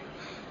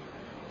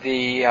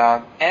the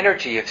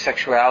energy of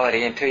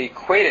sexuality, and to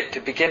equate it, to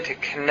begin to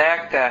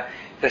connect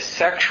the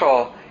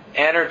sexual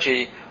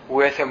energy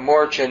with a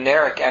more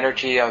generic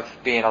energy of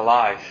being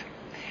alive,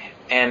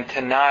 and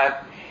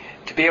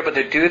to be able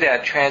to do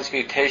that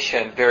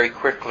transmutation very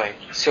quickly.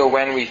 So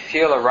when we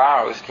feel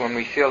aroused, when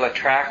we feel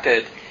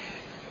attracted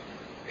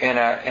in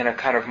a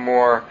kind of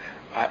more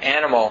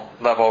animal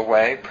level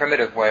way,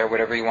 primitive way, or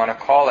whatever you want to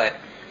call it,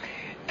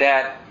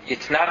 that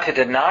it's not to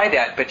deny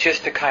that, but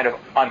just to kind of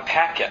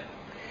unpack it.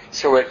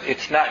 So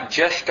it's not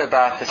just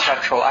about the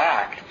sexual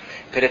act,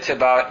 but it's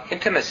about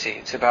intimacy.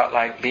 It's about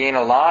like being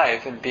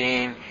alive and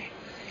being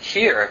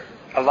here,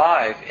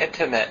 alive,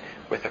 intimate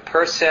with a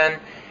person,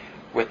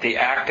 with the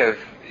act of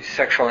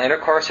sexual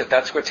intercourse, if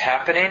that's what's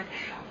happening,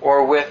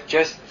 or with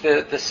just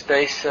the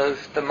space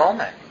of the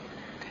moment.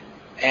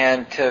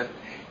 And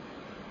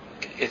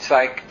it's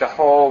like the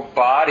whole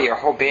body or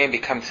whole being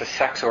becomes a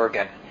sex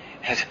organ,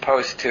 as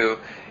opposed to,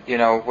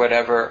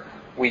 whatever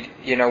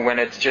when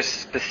it's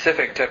just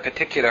specific to a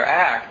particular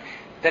act,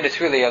 then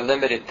it's really a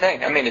limited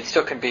thing. I mean, it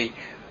still can be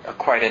a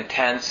quite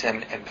intense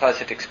and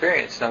pleasant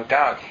experience, no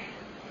doubt,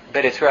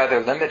 but it's rather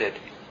limited.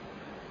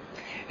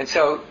 And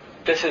so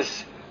this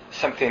is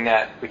something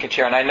that we can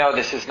share. And I know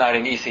this is not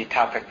an easy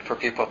topic for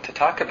people to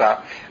talk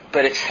about,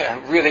 but it's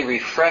a really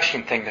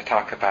refreshing thing to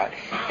talk about.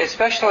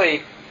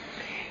 Especially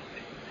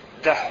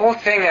the whole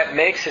thing that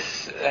makes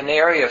this an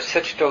area of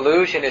such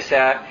delusion is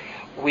that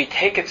we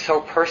take it so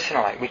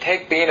personally. We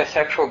take being a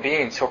sexual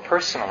being so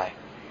personally,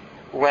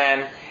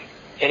 when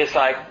it is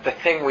like the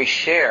thing we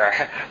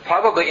share.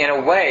 Probably in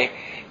a way,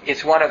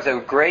 it's one of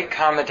the great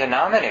common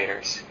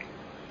denominators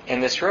in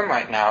this room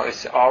right now,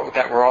 is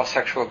that we're all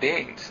sexual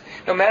beings,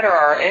 no matter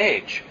our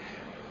age.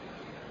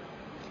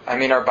 I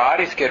mean, our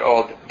bodies get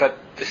old, but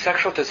the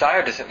sexual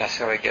desire doesn't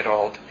necessarily get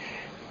old.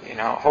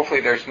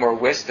 Hopefully there's more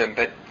wisdom,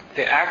 but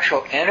the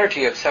actual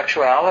energy of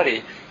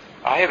sexuality,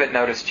 I haven't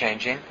noticed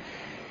changing.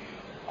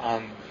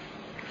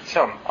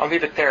 So I'll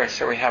leave it there,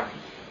 so we have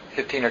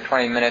 15 or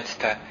 20 minutes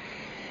to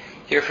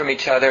hear from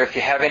each other. If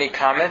you have any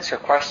comments or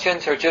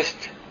questions, or just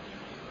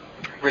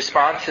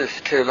responses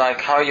to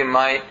like how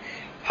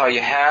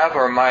you have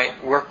or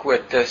might work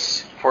with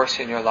this force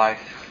in your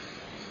life.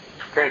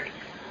 Great.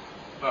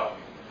 Well,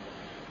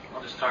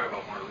 I'll just talk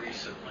about more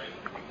recently.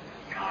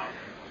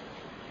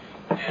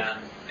 And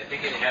I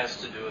think it has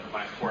to do with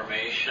my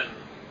formation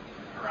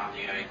around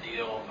the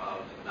ideal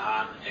of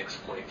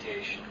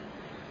non-exploitation.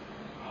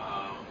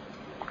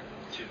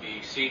 To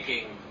be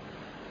seeking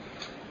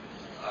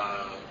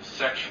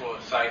sexual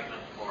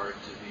excitement, or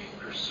to be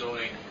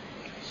pursuing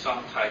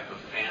some type of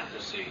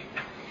fantasy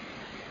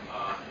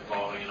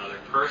involving another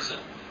person,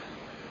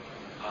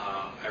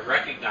 I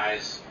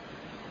recognize,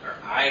 or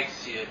I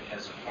see it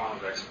as a form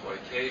of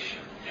exploitation.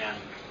 And,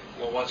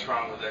 well, what's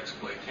wrong with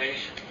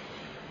exploitation?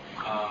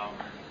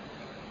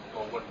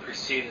 Well, what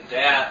preceded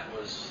that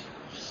was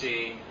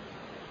seeing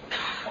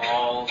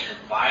all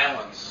the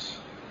violence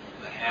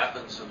that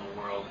happens in the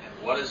world,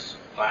 and what is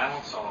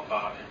violence all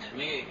about? And to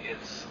me,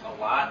 it's a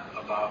lot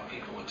about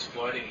people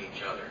exploiting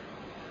each other.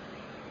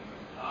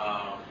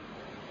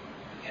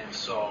 And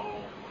so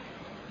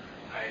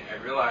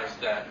I realized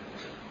that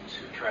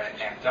to try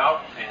to act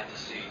out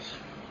fantasies,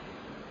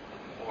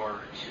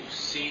 or to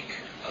seek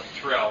a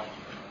thrill,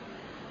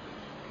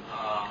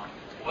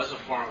 was a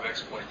form of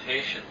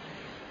exploitation.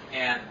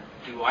 And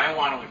do I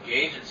want to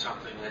engage in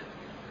something that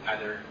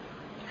either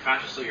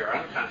consciously or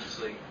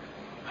unconsciously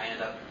I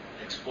end up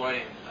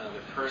exploiting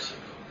another person?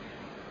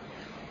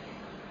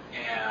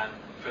 And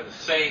for the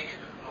sake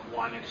of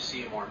wanting to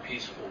see a more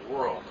peaceful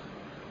world,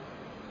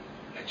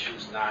 I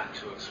choose not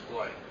to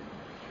exploit.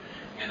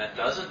 And it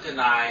doesn't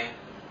deny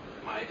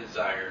my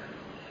desire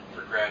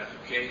for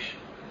gratification.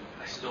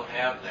 I still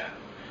have that.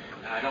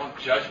 And I don't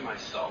judge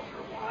myself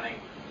for wanting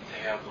to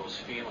have those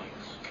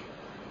feelings.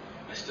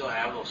 I still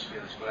have those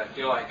feelings, but I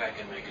feel like I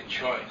can make a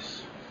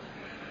choice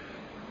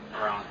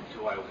around,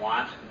 do I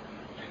want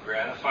to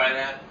gratify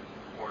that,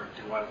 or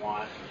do I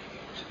want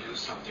to do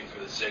something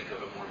for the sake of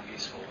a more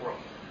peaceful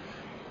world?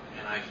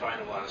 And I find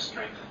a lot of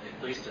strength,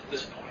 at least at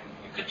this point.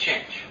 It could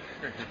change.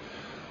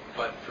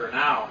 But for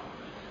now,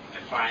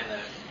 I find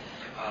that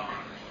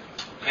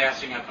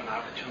passing up an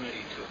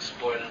opportunity to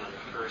exploit another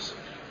person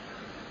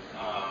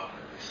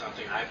is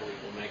something I believe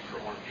will make for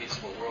a more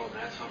peaceful world,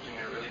 and that's something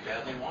I really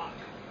badly want.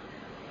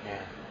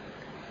 Yeah.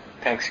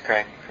 Thanks,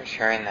 Greg, for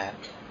sharing that.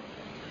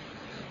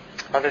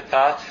 Other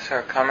thoughts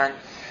or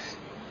comments?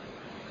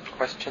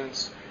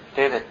 Questions?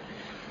 David?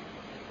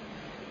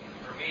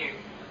 For me,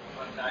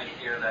 when I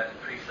hear that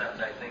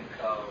precept, I think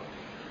of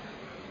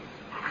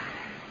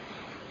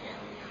in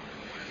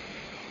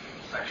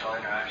sexual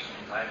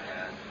interactions I've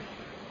had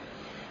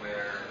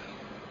where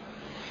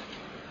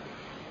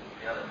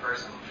the other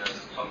person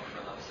just took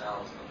for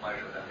themselves the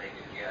pleasure that they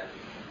could get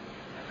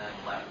and then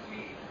left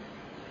me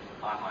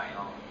on my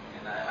own.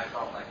 And I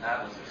felt like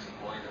that was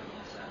exploitive in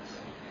a sense.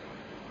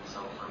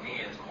 So for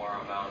me, it's more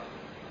about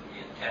the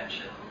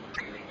intention,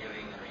 really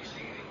giving and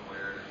receiving,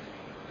 where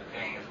you're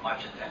paying as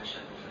much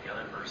attention to the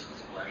other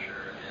person's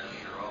pleasure as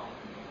your own.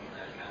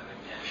 That kind of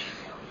intention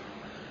of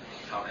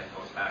how that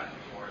goes back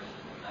and forth,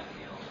 that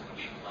feels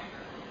much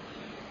lighter.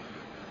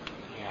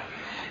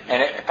 Yeah.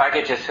 And if I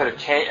could just sort of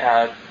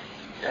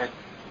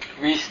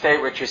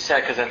restate what you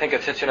said, because I think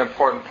it's such an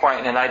important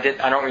point, and I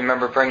don't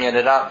remember bringing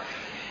it up.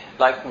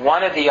 Like,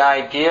 one of the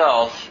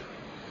ideals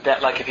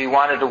that, like, if you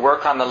wanted to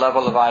work on the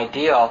level of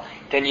ideal,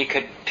 then you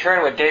could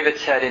turn what David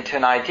said into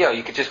an ideal.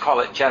 You could just call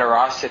it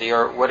generosity,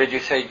 or what did you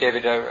say,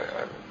 David?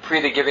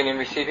 Freely giving and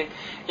receiving?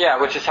 Yeah,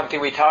 which is something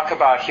we talk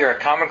about here at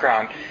Common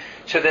Ground.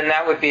 So then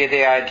that would be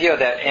the ideal,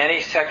 that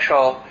any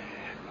sexual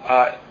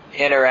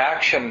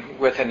interaction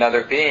with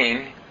another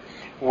being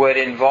would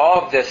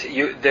involve this.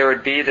 There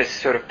would be this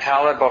sort of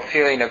palatable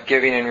feeling of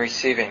giving and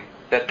receiving.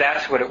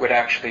 That's what it would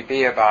actually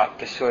be about,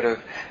 the sort of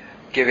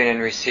giving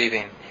and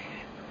receiving.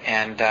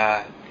 And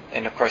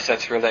of course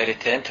that's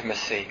related to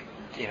intimacy.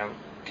 You know,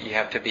 you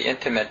have to be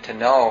intimate to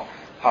know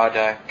how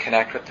to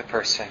connect with the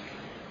person.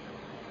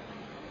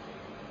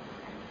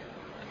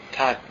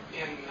 Todd?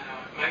 In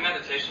my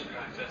meditation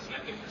practice, and I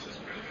think this is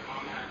pretty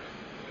common,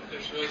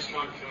 there's really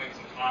strong feelings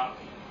of love,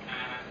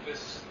 and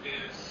this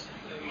is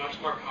much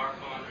more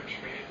powerful on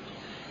retreat.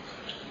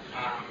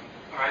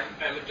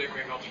 I lived at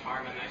Greenwald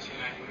Farm in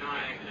 1999,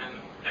 and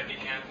I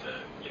began to,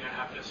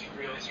 have this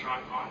really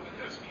strong bond with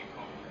those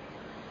people.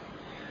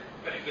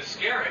 But it was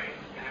scary,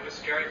 and it was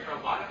scary for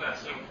a lot of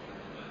us, and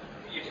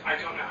I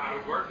don't know how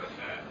to work with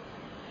it.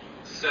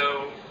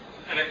 So,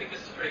 and I think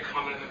this is pretty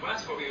common in the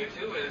West. What we would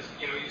do is,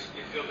 you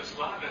feel this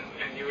love,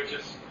 and you would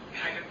just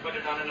kind of put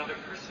it on another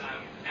person,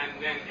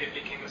 and then it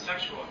became a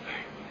sexual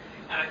thing.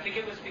 And I think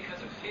it was because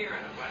of fear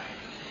in a way.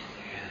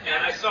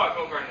 And I saw it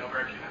over and over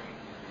again.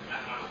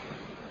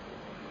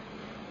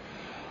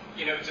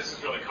 This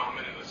is really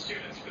common in the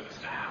students for this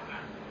to happen.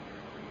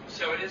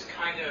 So it is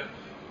kind of,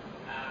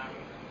 I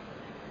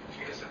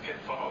guess, a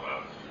pitfall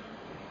of,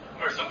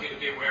 or something to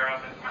be aware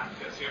of in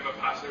practice. You have a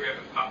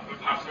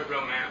Vipassana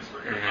romance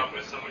where you're in love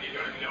with someone you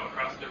don't even know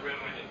across the room,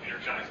 and it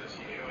energizes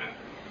you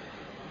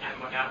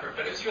and whatever.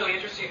 But it's really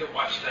interesting to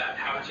watch that,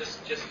 how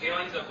just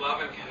feelings of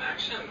love and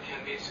connection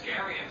can be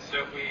scary, and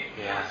so we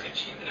obviously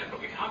cheapen it, but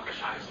we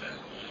concretize it.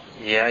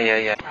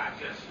 Yeah.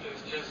 Practice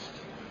is just,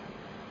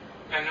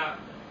 I'm not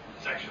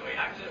sexually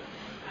active,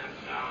 and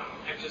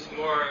it's just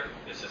more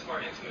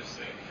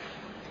intimacy.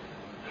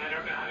 And I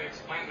don't know how to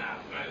explain that,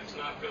 but it's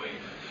not really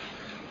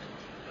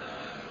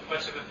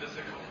much of a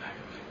physical thing.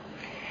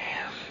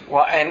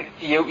 Well, and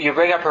you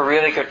bring up a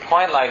really good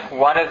point. Like,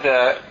 one of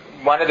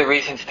the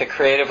reasons to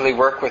creatively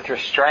work with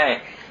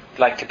restraint,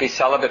 like to be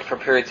celibate for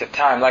periods of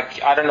time.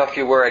 Like, I don't know if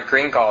you were at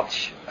Green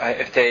Gulch,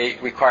 if they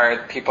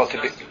required people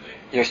to be.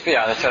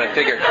 Yeah, that's what I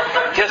figured.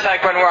 Just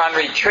like when we're on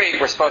retreat,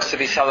 we're supposed to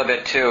be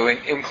celibate too,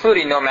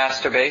 including no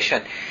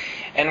masturbation.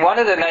 And one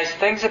of the nice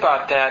things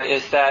about that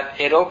is that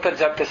it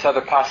opens up this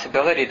other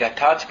possibility that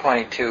Todd's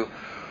pointing to,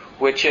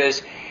 which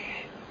is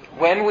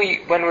when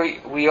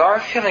we are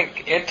feeling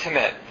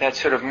intimate, that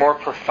sort of more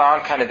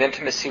profound kind of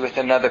intimacy with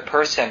another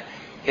person,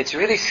 it's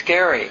really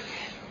scary.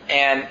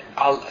 And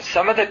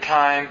some of the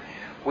time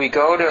we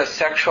go to a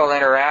sexual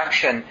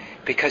interaction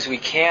because we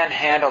can't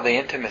handle the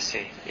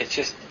intimacy. It's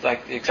just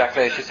like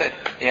exactly as you said.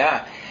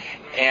 Yeah.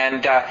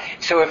 And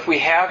so if we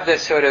have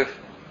this sort of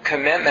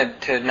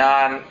commitment to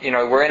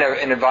we're in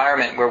an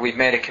environment where we've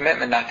made a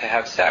commitment not to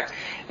have sex,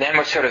 then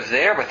we're sort of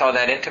there with all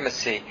that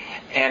intimacy,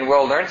 and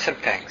we'll learn some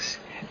things.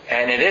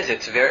 And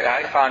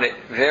I found it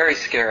very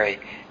scary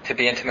to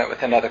be intimate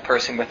with another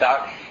person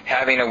without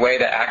having a way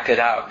to act it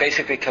out.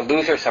 Basically, to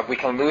lose ourselves. We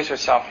can lose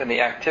ourselves in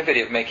the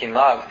activity of making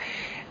love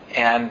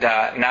and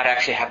not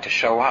actually have to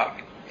show up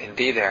and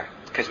be there,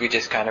 because we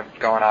just kind of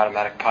go on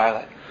automatic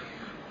pilot.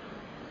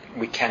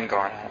 We can go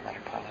on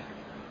automatic pilot.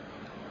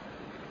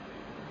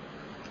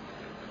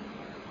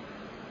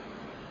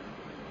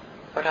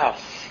 What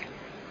else?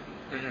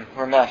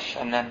 Ramesh,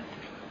 and then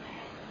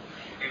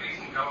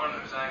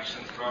governance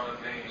actions brought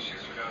up many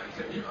issues regarding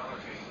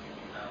sexuality.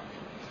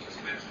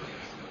 Just bits of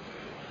this.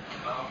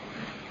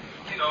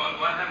 On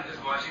one hand,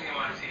 just watching him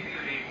on TV,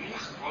 he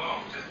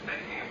squirmed just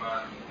thinking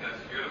about this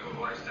beautiful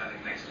boy standing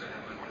next to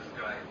him and this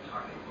guy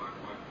talking about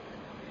what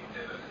he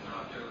did or did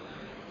not do.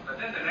 But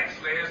then the next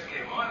layers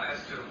came on as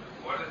to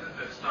what is it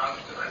that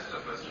stops the rest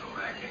of us from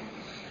acting,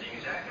 being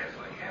a jackass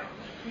like him.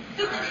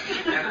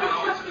 And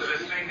how much of the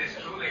restraint is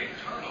truly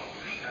internal,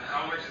 and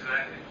how much is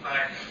that, in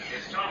fact,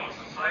 external,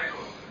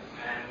 societal,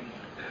 and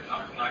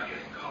not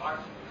getting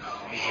caught,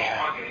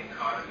 or getting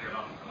caught if you're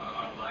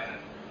online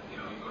and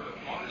you go to a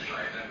porn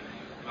site. And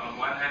on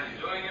one hand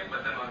you're doing it,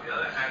 but then on the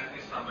other hand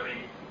is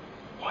somebody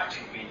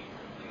watching me,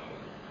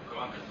 go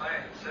on the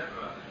site, etc.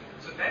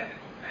 So then,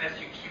 as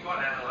you keep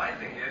on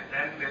analyzing it,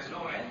 then there's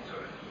no end to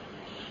it.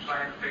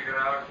 Try and figure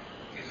out,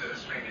 is the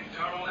restraint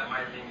internal? Am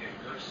I being a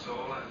good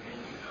soul and being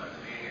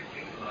a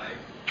clean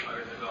life? Or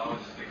is it all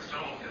just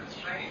external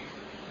constraints?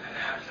 And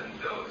absent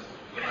those,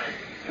 will I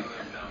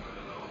end up with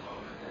a low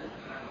hope?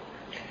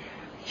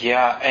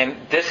 Yeah,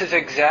 and this is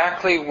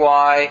exactly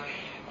why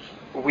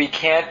we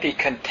can't be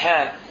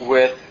content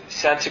with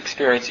sense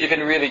experience,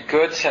 even really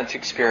good sense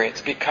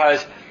experience,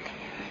 because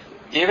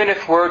even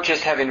if we're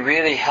just having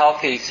really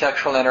healthy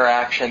sexual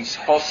interactions,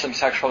 wholesome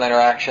sexual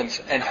interactions,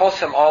 and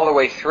wholesome all the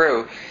way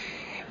through,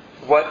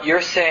 what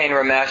you're saying,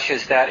 Ramesh,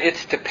 is that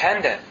it's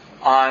dependent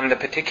on the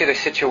particular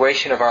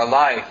situation of our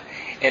life.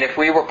 And if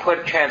we were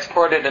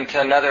transported into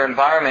another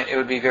environment, it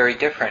would be very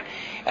different.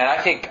 And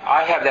I think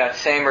I have that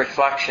same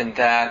reflection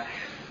that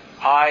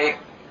I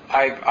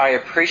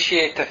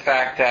appreciate the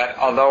fact that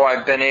although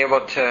I've been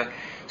able to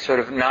sort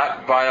of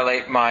not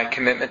violate my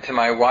commitment to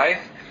my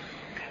wife,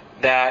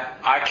 that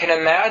I can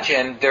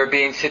imagine there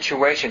being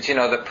situations,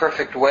 the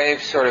perfect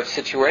wave sort of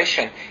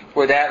situation,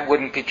 where that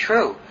wouldn't be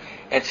true.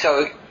 And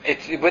so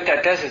what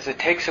that does is it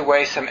takes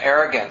away some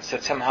arrogance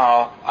that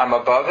somehow I'm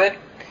above it.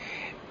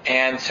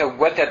 And so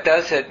what that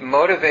does, it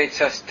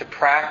motivates us to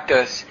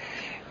practice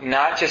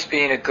not just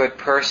being a good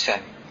person,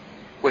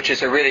 which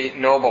is a really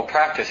noble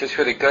practice. It's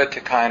really good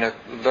to kind of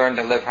learn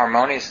to live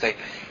harmoniously,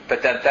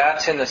 but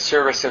that's in the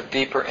service of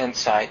deeper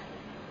insight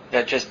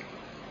that just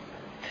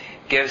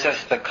gives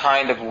us the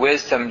kind of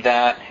wisdom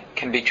that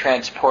can be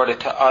transported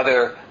to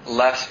other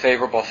less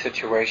favorable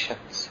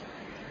situations.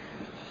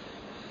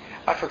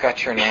 I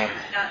forgot your name.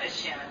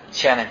 It's Shannon.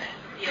 Shannon.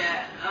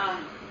 Yeah.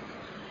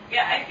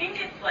 I think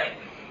it's like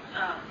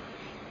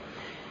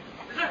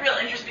it's a real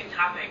interesting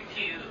topic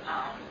too.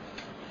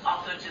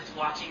 Also, just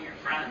watching your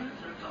friends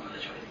and some of the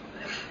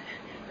choices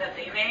that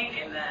they make,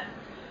 and then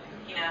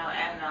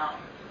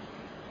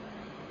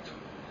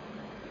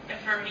and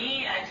for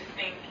me, I just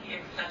think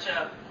it's such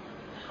a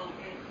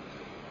potent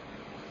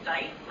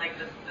site, like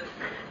the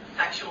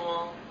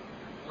sexual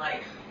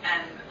life,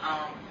 and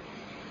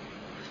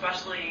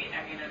especially,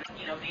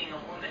 being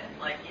a woman,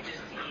 like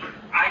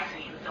I've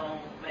seen so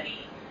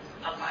many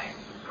of my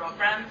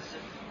girlfriends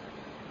just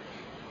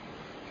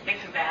make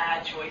some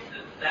bad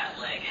choices that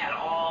had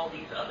all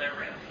these other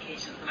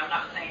ramifications. And I'm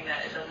not saying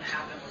that it doesn't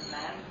happen with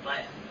men,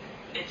 but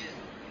it just,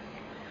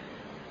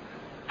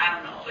 I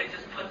don't know, it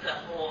just puts a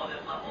whole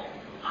other level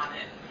on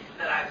it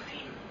that I've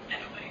seen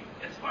anyway,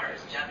 as far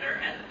as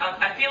gender. And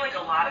I feel like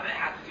a lot of it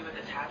has to do with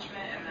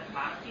attachment and this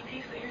honesty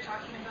piece that you're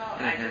talking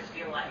about. Mm-hmm. I just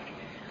feel like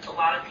a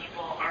lot of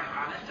people aren't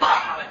honest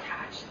about how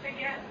attached they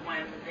get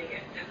when they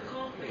get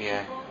physical with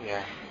people.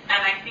 Yeah. And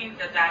I think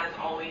that has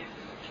always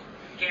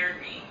scared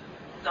me.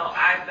 So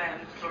I've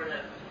been sort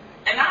of,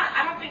 and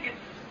I don't think it's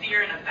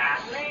fear in a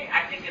bad way.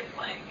 I think it's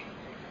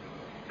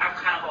I've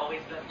kind of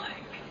always been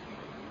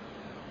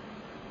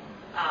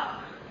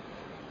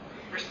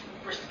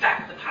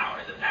respect the power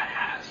that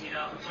has, sort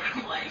of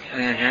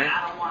okay,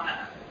 I don't want to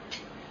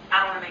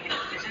make a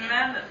decision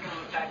then that's going to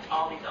affect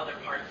all these other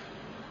parts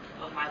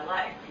of my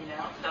life,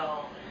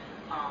 So,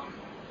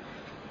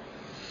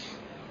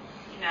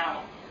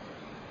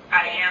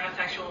 I am a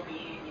sexual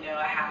being,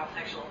 I have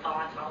sexual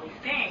thoughts and all these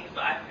things,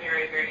 but I'm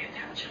very, very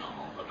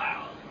intentional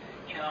about,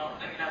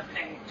 I was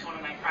saying to one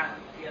of my friends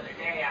the other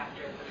day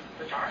after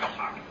the Dharma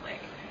talk,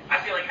 I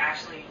feel like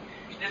actually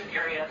this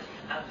area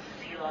of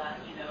Sila,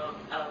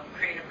 of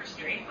creative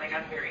restraint,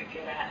 I'm very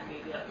good at, and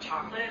maybe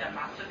chocolate I'm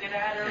not so good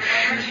at or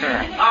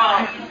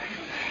whatever.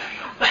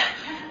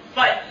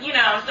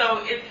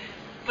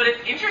 But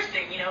it's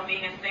interesting,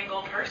 being a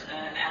single person,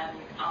 and I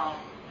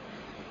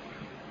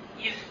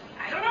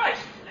don't know, I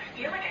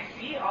feel like I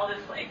see all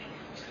this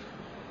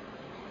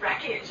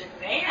wreckage and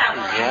mayhem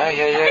around. Yeah.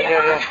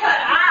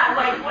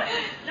 What?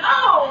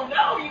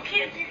 No, you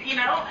can't do,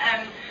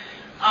 and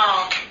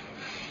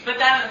but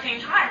then at the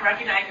same time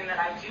recognizing that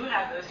I do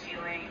have those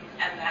feelings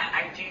and that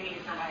I do need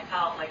for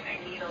myself, I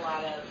need a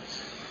lot of,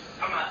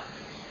 I'm a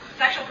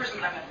sexual person,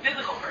 but I'm a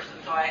physical person,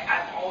 so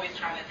I'm always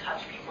trying to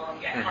touch people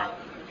and get hugs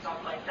and stuff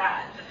like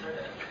that to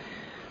sort of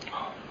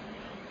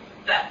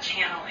that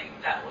channeling,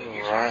 that what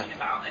you're talking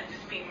about, and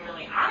just being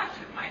really honest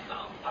with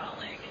myself about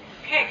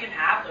okay, I can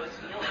have those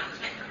feelings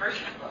with the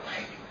person, but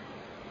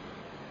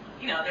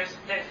there's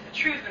the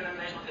truth and then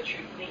there's what the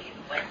truth means.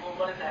 Well,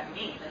 what does that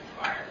mean as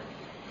far as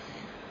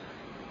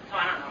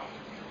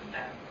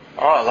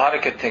Oh, a lot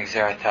of good things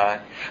there, I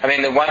thought. I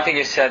mean, the one thing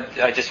you said,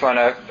 I just want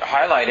to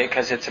highlight it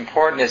because it's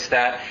important, is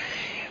that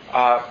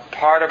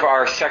part of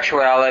our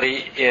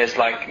sexuality is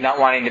like not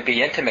wanting to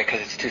be intimate because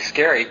it's too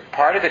scary.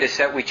 Part of it is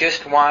that we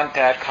just want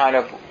that kind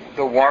of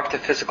the warmth of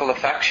physical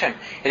affection.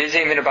 It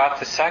isn't even about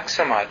the sex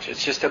so much.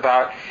 It's just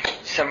about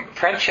some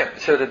friendship,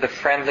 sort of the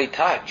friendly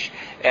touch.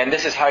 And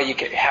this is how you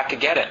have to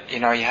get it.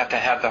 You have to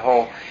have the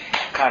whole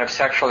kind of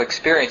sexual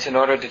experience in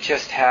order to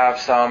just have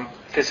some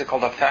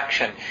physical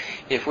affection.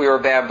 If we were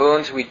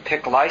baboons, we'd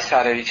pick lice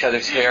out of each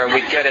other's hair.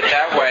 We'd get it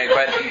that way,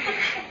 but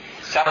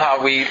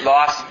somehow we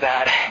lost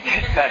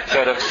that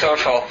sort of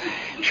social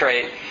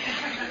trait.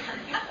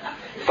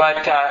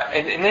 But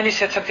and then you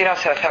said something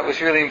else that I thought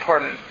was really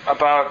important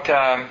about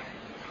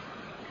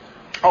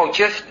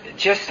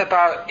just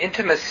about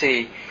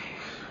intimacy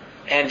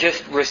and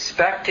just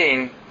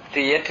respecting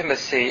the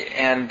intimacy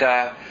and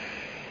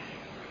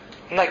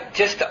like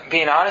just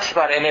being honest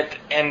about it.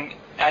 And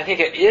I think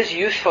it is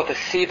useful to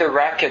see the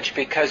wreckage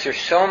because there's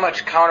so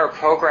much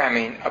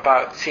counter-programming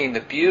about seeing the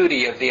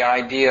beauty of the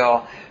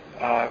ideal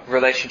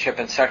relationship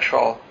and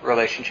sexual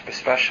relationship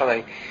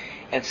especially.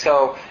 And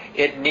so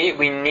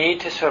we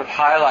need to sort of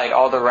highlight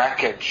all the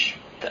wreckage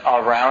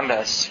around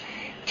us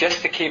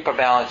just to keep a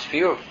balanced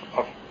view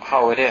of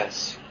how it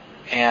is.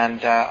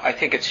 And I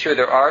think it's true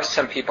there are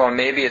some people, and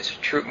maybe it's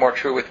more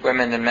true with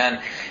women than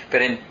men,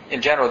 but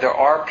in general there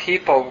are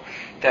people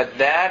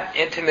that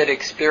intimate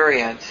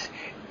experience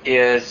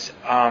is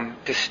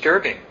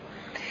disturbing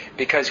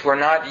because we're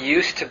not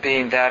used to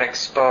being that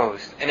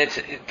exposed. And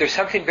there's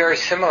something very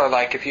similar,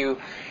 like if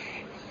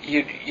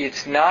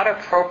it's not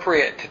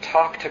appropriate to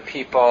talk to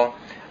people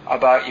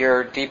about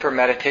your deeper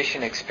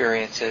meditation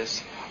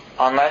experiences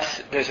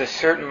unless there's a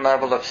certain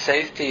level of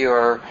safety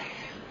or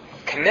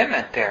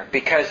commitment there,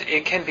 because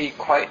it can be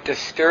quite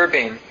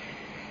disturbing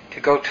to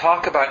go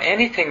talk about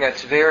anything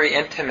that's very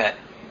intimate.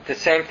 The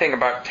same thing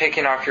about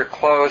taking off your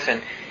clothes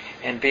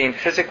and being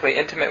physically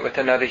intimate with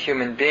another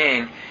human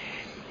being.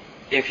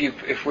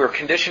 If we're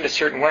conditioned a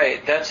certain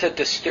way, that's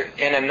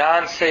in a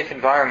non-safe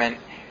environment,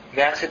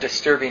 that's a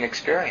disturbing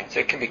experience.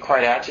 It can be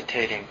quite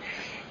agitating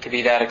to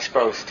be that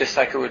exposed, just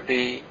like it would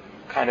be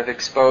kind of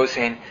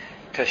exposing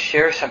to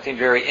share something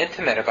very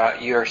intimate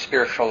about your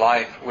spiritual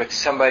life with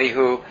somebody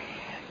who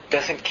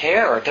doesn't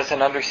care or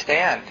doesn't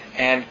understand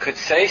and could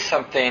say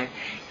something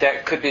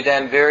that could be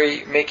then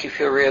make you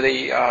feel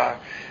really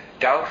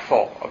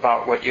doubtful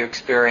about what you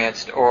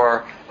experienced,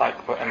 or like,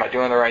 am I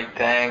doing the right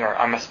thing, or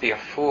I must be a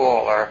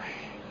fool,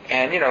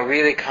 and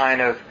really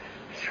kind of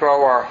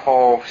throw our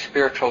whole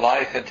spiritual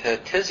life into a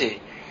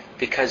tizzy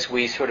because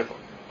we sort of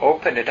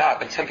opened it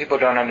up. And some people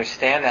don't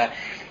understand that.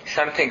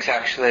 Some things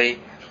actually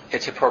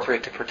it's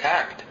appropriate to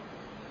protect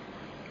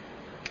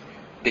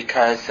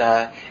because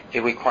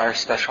it requires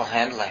special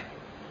handling.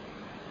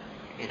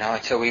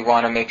 And so we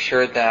want to make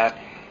sure that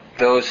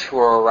those who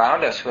are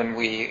around us when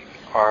we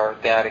are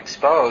that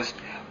exposed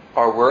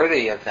are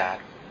worthy of that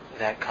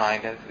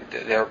kind of,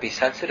 they'll be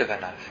sensitive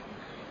enough.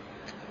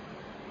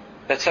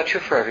 That's not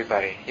true for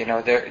everybody.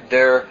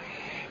 Their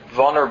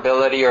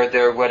vulnerability or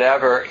their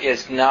whatever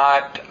is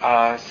not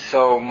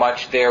so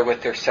much there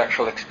with their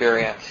sexual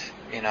experience,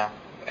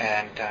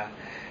 and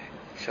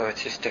so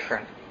it's just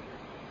different.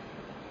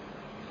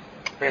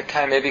 We have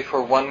time maybe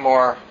for one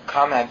more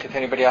comment if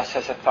anybody else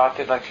has a thought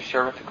they'd like to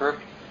share with the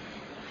group.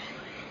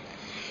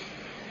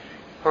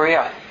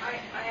 Maria.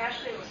 I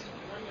actually was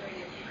wondering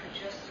if you could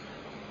just,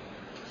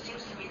 it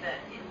seems to me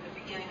that in the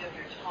beginning of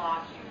your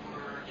talk you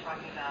were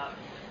talking about,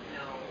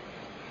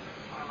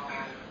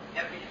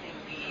 everything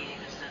being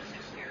a sense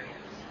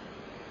experience.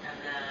 And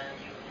then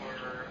you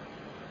were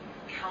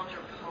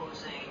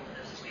counterposing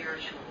the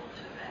spiritual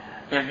to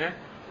that. Mm-hmm.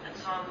 And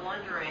so I'm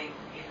wondering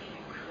if you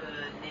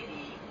could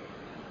maybe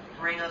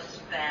bring us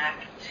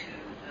back to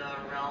the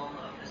realm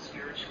of the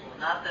spiritual.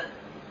 Not that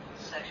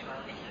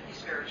sexuality can be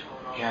spiritual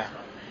and all that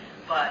stuff.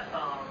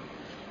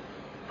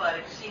 But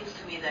it seems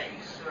to me that you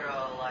sort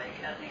of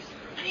like, at least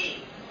for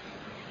me,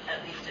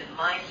 at least in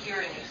my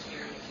hearing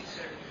experience, you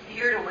sort of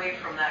veered away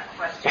from that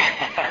question of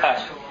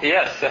spiritual.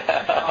 Yes. And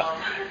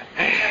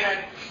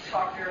then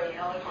talked very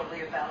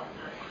eloquently about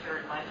the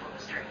third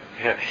mindfulness training.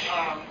 Yeah.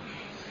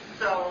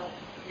 So,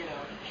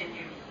 can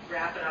you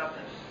wrap it up?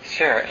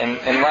 Sure. In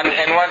 1 minute.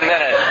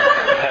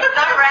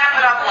 Not wrap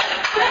it up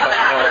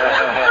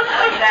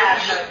like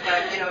that,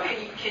 but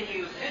can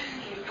you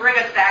bring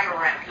us back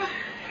around?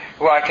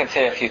 Well, I can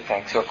say a few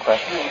things real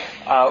quick.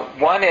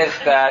 One is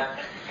that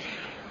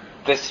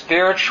the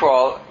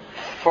spiritual,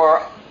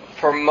 for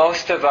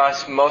most of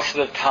us, most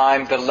of the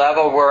time, the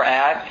level we're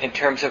at in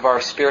terms of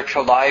our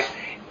spiritual life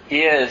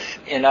is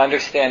in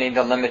understanding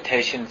the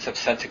limitations of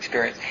sense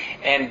experience.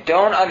 And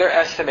don't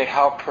underestimate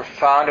how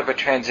profound of a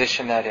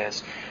transition that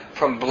is.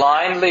 From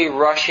blindly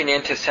rushing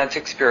into sense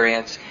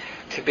experience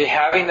to be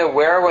having the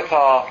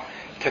wherewithal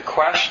to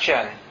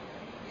question,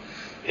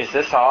 is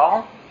this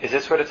all? Is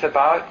this what it's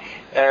about?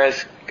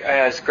 As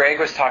Greg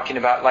was talking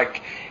about,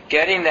 like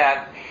getting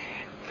that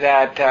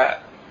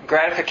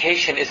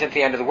gratification isn't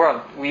the end of the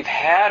world. We've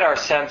had our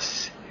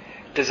sense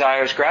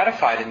desires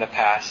gratified in the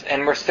past,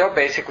 and we're still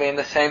basically in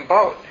the same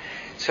boat.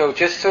 So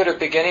just sort of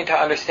beginning to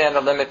understand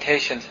the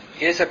limitations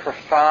is a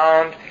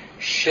profound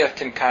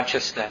shift in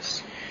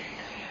consciousness.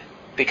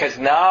 Because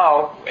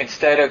now,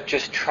 instead of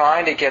just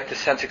trying to get the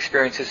sense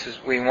experiences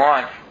as we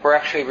want, we're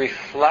actually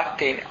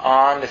reflecting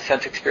on the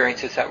sense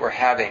experiences that we're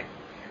having,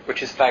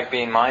 which is like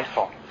being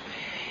mindful.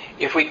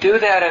 If we do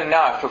that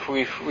enough, if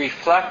we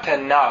reflect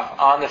enough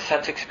on the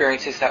sense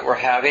experiences that we're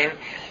having,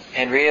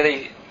 and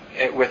really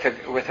with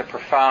a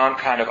profound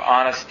kind of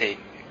honesty,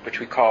 which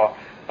we call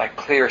like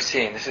clear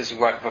seeing. This is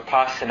what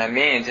Vipassana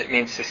means. It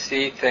means to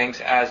see things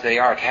as they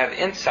are, to have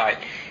insight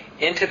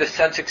into the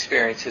sense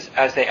experiences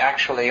as they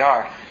actually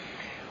are.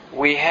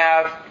 We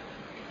have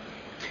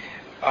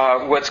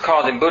what's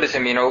called in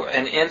Buddhism,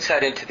 an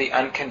insight into the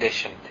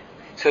unconditioned.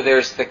 So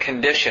there's the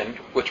conditioned,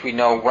 which we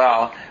know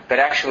well, but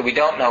actually we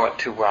don't know it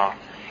too well.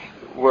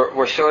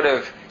 We're sort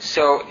of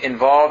so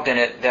involved in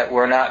it that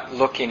we're not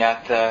looking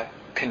at the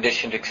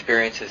conditioned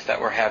experiences that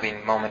we're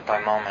having moment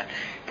by moment.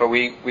 But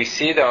we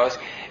see those,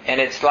 and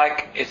it's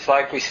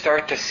like we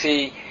start to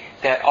see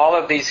that all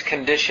of these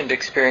conditioned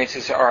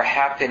experiences are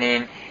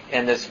happening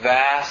in this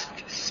vast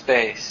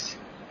space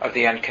of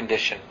the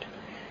unconditioned.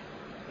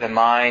 The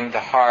mind,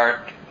 the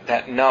heart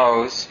that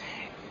knows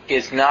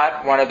is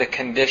not one of the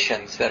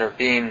conditions that are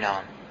being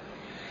known.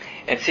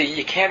 And see,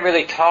 you can't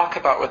really talk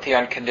about what the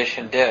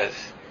unconditioned is,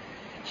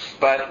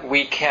 but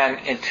we can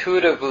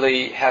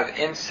intuitively have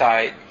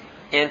insight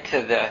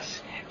into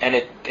this, and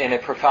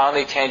it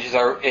profoundly changes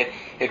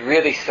it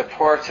really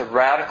supports a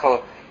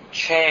radical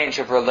change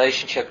of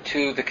relationship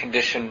to the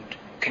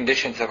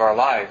conditions of our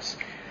lives.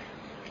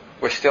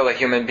 We're still a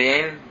human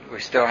being, we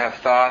still have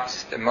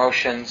thoughts,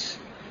 emotions,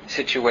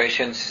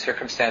 situations,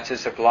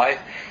 circumstances of life,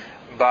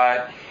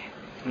 but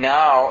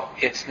now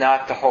it's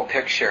not the whole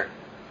picture.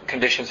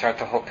 Conditions aren't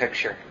the whole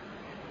picture.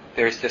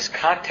 There's this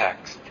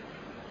context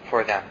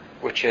for them,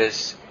 which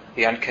is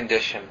the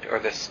unconditioned, or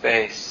the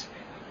space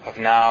of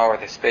now, or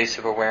the space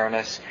of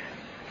awareness.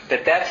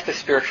 That's the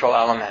spiritual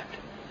element,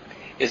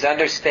 is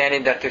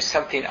understanding that there's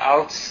something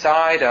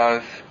outside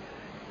of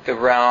the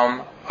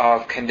realm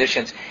of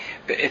conditions.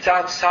 It's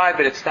outside,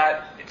 but it's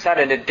not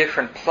in a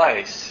different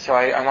place. So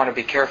I want to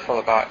be careful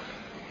about,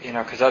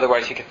 because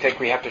otherwise you can think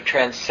we have to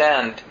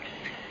transcend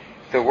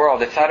the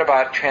world. It's not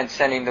about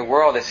transcending the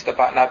world, it's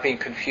about not being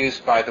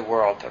confused by the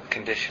world of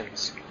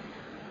conditions.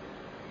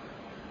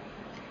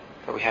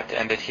 But we have to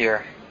end it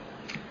here.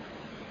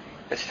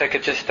 Let's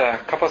take just a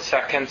couple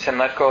seconds and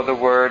let go of the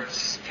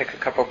words. Take a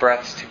couple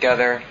breaths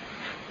together.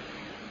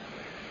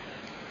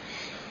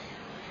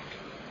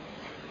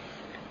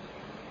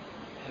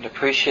 And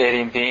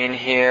appreciating being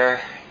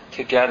here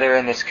together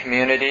in this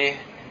community.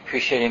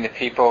 Appreciating the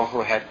people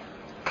who had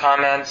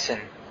comments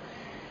and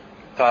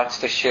thoughts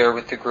to share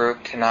with the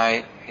group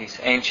tonight. These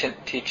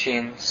ancient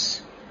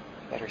teachings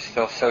that are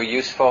still so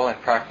useful and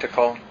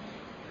practical.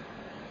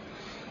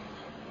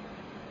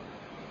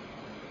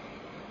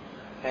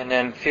 And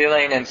then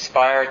feeling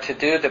inspired to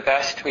do the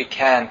best we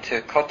can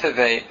to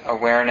cultivate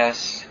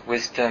awareness,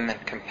 wisdom,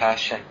 and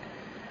compassion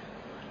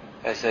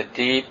as a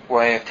deep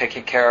way of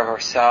taking care of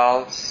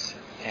ourselves,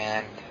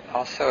 and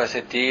also as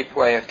a deep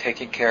way of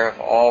taking care of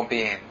all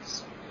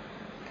beings.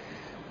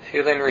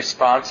 Feeling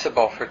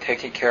responsible for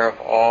taking care of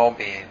all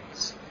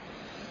beings.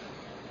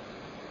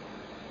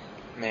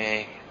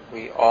 May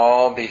we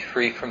all be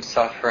free from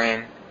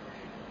suffering,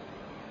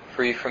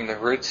 free from the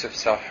roots of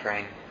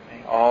suffering.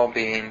 May all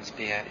beings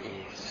be at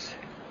ease.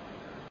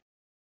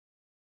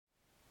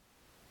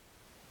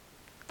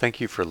 Thank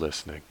you for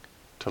listening.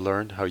 To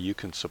learn how you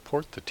can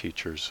support the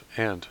teachers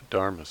and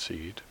Dharma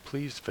Seed,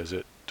 please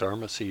visit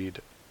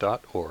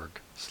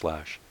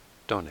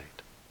dharmaseed.org/donate.